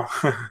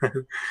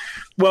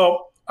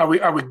 Well, are we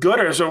good,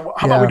 or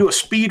how about we do a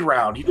speed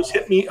round? You just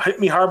hit me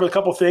hard with a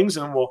couple things,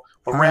 and we'll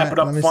wrap it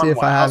up. Let me see if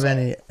I have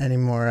any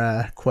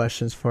more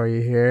questions for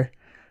you here.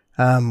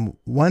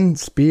 One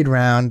speed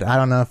round. I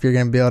don't know if you're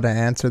going to be able to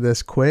answer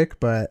this quick,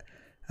 but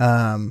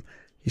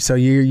so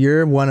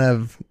you're one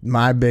of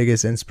my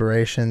biggest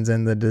inspirations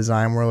in the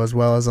design world, as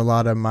well as a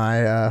lot of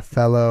my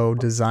fellow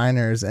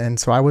designers. And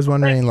so I was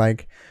wondering,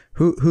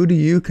 Who do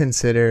you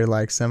consider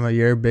some of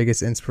your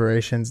biggest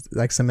inspirations,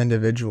 some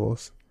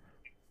individuals?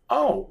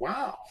 Oh,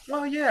 wow.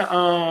 Well, yeah.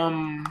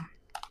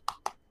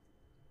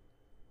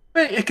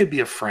 It could be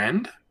a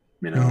friend,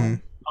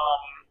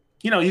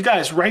 you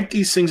guys write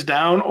these things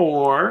down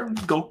or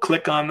go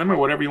click on them or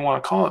whatever you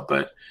want to call it.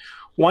 But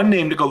one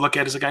name to go look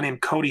at is a guy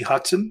named Cody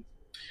Hudson.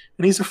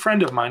 And he's a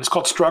friend of mine. It's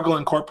called Struggle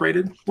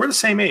Incorporated. We're the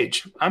same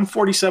age. I'm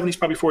 47. He's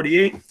probably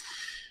 48.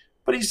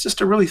 But he's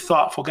just a really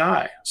thoughtful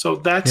guy. So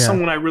that's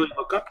someone I really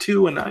look up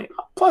to. And I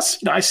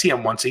see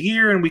him once a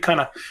year and we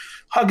kind of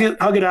hug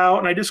it out.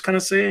 And I just kind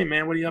of say, hey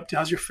man, what are you up to?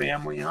 How's your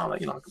family?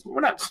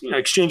 We're not,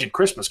 exchanging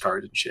Christmas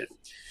cards and shit.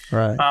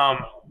 Right.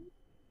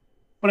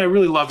 But I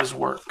really love his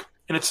work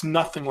and it's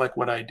nothing like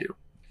what I do.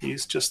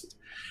 He's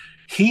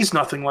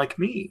nothing like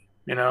me.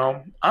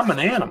 I'm an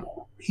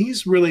animal.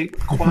 He's really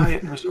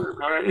quiet and reserved.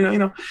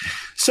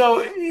 So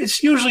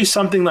it's usually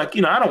something like,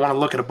 I don't want to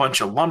look at a bunch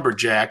of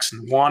lumberjacks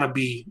and want to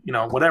be,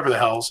 whatever the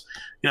hell's,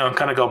 and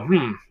kind of go,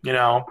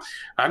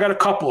 I got a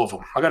couple of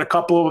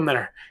them. That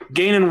are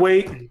gaining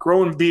weight and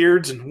growing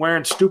beards and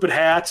wearing stupid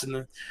hats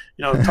and,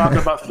 talking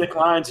about thick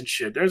lines and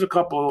shit. There's a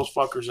couple of those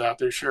fuckers out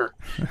there, sure.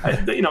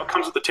 It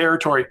comes with the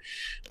territory.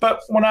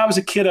 But when I was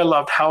a kid, I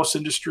loved House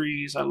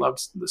Industries. I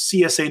loved the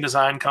CSA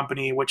Design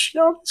Company, which,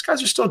 these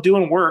guys are still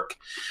doing work.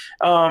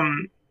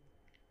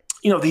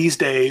 These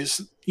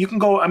days you can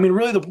go,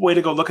 really the way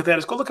to go look at that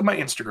is go look at my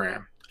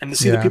Instagram and to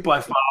see the people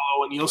I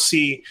follow. And you'll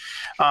see,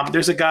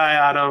 there's a guy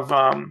out of,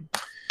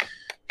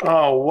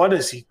 what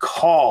is he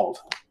called?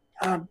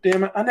 Oh,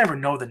 damn it. I never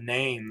know the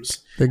names.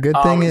 The good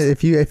thing is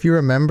if you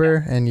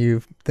remember and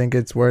you think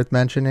it's worth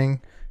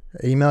mentioning,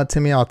 email it to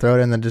me. I'll throw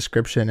it in the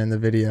description in the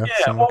video.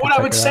 Yeah. Well, what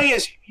I would say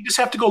is you just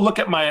have to go look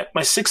at my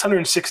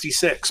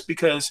 666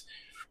 because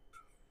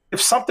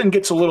if something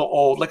gets a little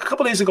old, like a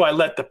couple days ago, I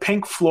let the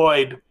Pink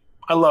Floyd.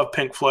 I love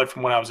Pink Floyd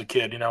from when I was a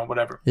kid,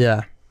 whatever.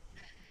 Yeah.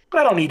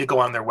 But I don't need to go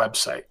on their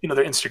website,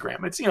 their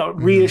Instagram. It's,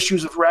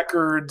 reissues of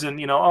records and,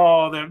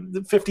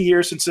 the 50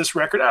 years since this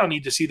record. I don't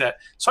need to see that.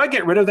 So I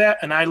get rid of that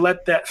and I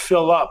let that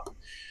fill up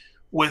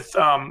with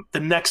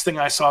the next thing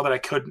I saw that I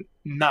could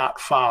not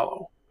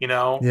follow,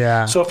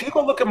 Yeah. So if you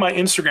go look at my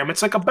Instagram,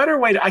 it's like a better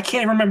way I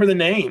can't even remember the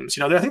names.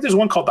 I think there's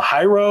one called The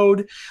High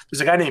Road.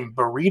 There's a guy named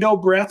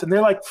Burrito Breath, and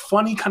they're like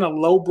funny, kind of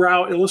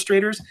lowbrow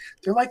illustrators.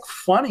 They're like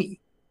funny.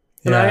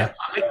 And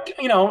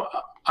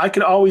I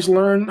could always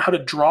learn how to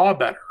draw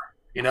better,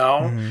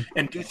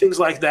 and do things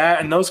like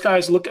that. And those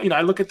guys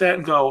I look at that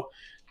and go,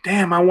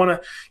 damn, I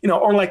want to,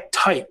 or like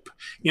type,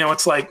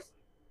 it's like,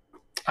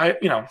 I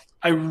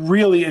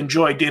really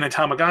enjoy Dana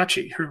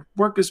Tamagotchi. Her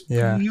work is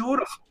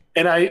beautiful.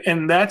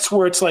 And that's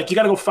where it's like, you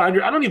got to go find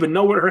her. I don't even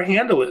know what her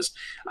handle is.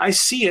 I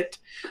see it,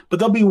 but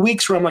there'll be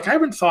weeks where I'm like, I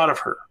haven't thought of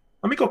her.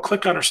 Let me go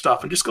click on her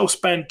stuff and just go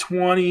spend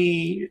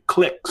 20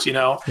 clicks,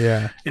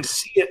 and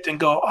see it and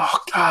go, oh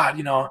God,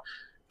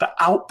 the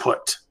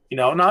output,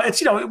 now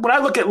it's, when I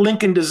look at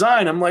Lincoln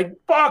Design, I'm like,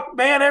 fuck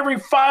man, every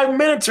 5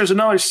 minutes, there's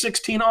another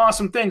 16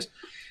 awesome things.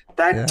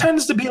 That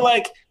tends to be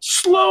like,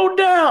 slow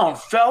down,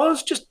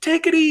 fellas. Just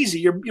take it easy.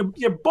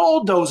 You're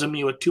bulldozing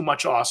me with too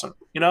much awesome,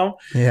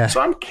 Yeah.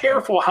 So I'm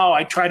careful how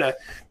I try to,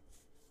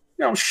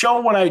 show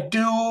what I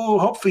do.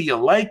 Hopefully you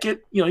like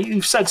it.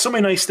 You've said so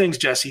many nice things,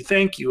 Jesse.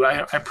 Thank you.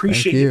 I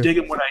appreciate you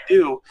digging what I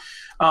do.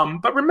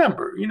 But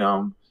remember,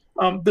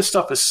 this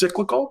stuff is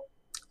cyclical.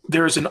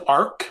 There's an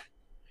arc,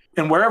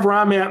 and wherever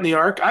I'm at in the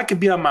arc, I could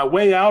be on my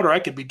way out, or I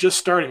could be just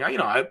starting.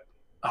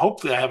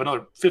 Hopefully I have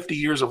another 50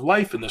 years of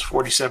life in this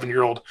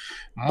 47-year-old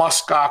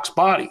muskox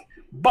body.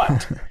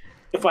 But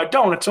if I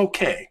don't, it's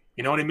okay.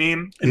 You know what I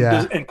mean?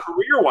 And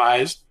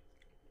career-wise,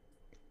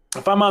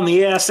 if I'm on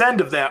the ass end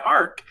of that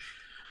arc,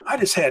 I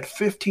just had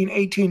 15,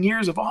 18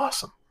 years of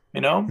awesome,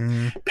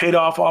 paid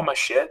off all my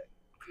shit.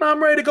 And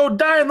I'm ready to go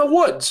die in the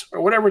woods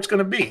or whatever it's going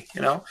to be,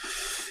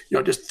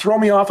 just throw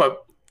me off a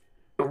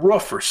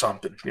roof or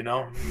something,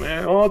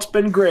 well, it's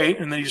been great.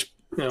 And then you just,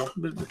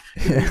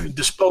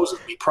 dispose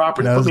of me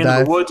properly, put me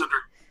into the woods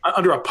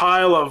under a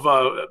pile of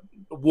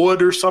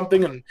wood or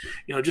something, and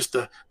just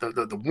the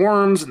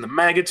worms and the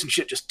maggots and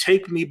shit just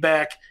take me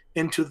back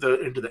into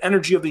the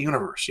energy of the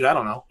universe. I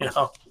don't know,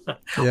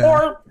 or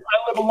I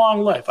live a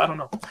long life. I don't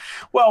know.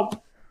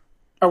 Well,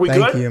 are we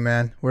good? Thank you,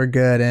 man. We're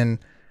good, and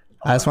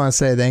I just want to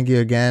say thank you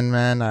again,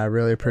 man. I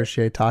really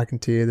appreciate talking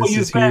to you. This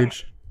is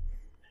huge.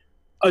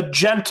 A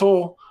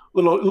gentle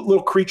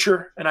little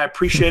creature, and I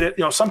appreciate it.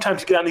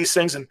 Sometimes you get on these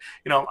things, and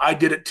I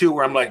did it too,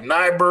 where I'm like,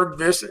 Nyberg,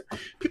 this.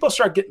 People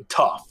start getting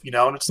tough,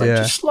 and it's like,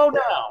 just slow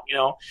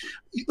down.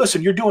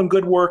 Listen, you're doing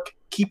good work.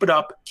 Keep it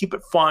up. Keep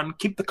it fun.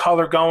 Keep the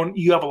color going.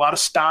 You have a lot of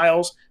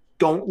styles.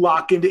 Don't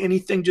lock into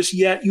anything just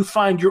yet. You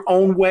find your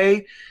own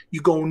way. You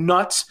go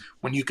nuts.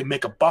 When you can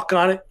make a buck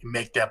on it, you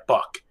make that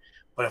buck.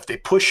 But if they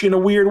push you in a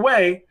weird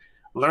way,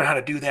 learn how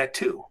to do that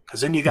too,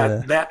 because then you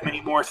got that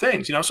many more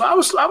things. So I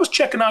was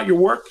checking out your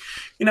work.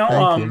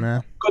 Thank you,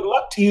 man. Good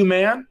luck to you,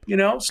 man.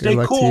 Stay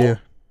cool.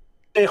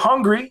 Stay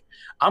hungry.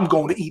 I'm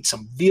going to eat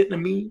some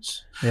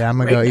Vietnamese. Yeah, I'm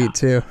gonna go eat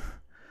too.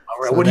 All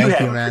right, so what do you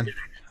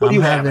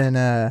have,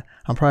 man?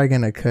 I'm probably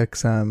gonna cook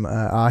some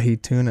ahi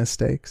tuna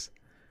steaks.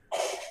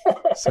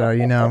 So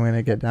I'm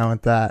gonna get down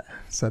with that.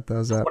 Set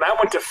those up. When I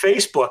went to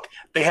Facebook,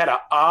 they had an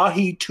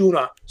ahi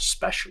tuna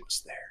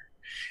specialist there.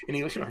 And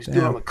he was, he's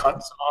doing all the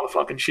cuts and all the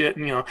fucking shit,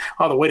 and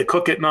all the way to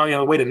cook it and all,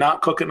 the way to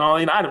not cook it and all.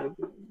 I'm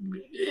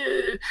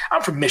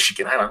from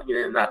Michigan.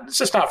 It's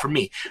just not for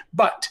me.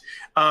 But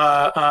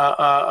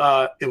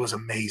it was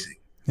amazing.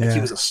 Like,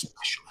 he was a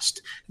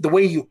specialist. The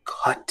way you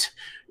cut,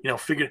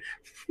 figured,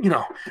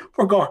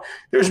 we're going.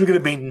 There's going to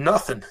be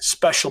nothing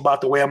special about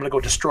the way I'm going to go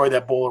destroy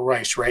that bowl of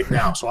rice right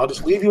now. So I'll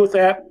just leave you with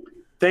that.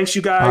 Thanks,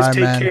 you guys.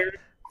 Take care.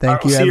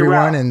 Thank you,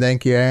 everyone, and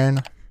thank you,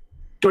 Aaron.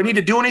 Do I need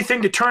to do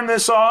anything to turn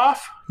this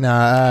off?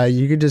 No,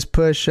 you could just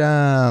push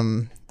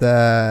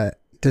the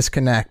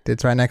disconnect.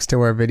 It's right next to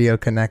where video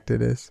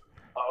connected is.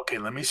 Okay,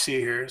 let me see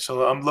here.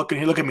 So I'm looking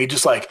here. Look at me,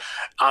 just like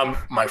I'm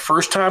my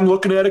first time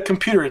looking at a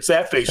computer. It's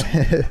that face.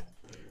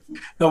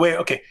 No, wait.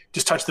 Okay,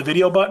 just touch the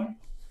video button.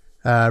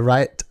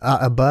 Right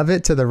above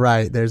it to the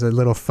right, there's a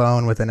little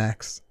phone with an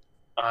X.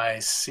 I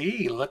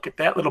see. Look at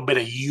that little bit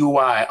of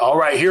UI. All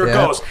right, here it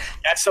goes.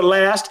 That's the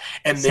last.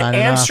 And the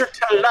answer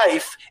to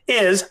life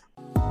is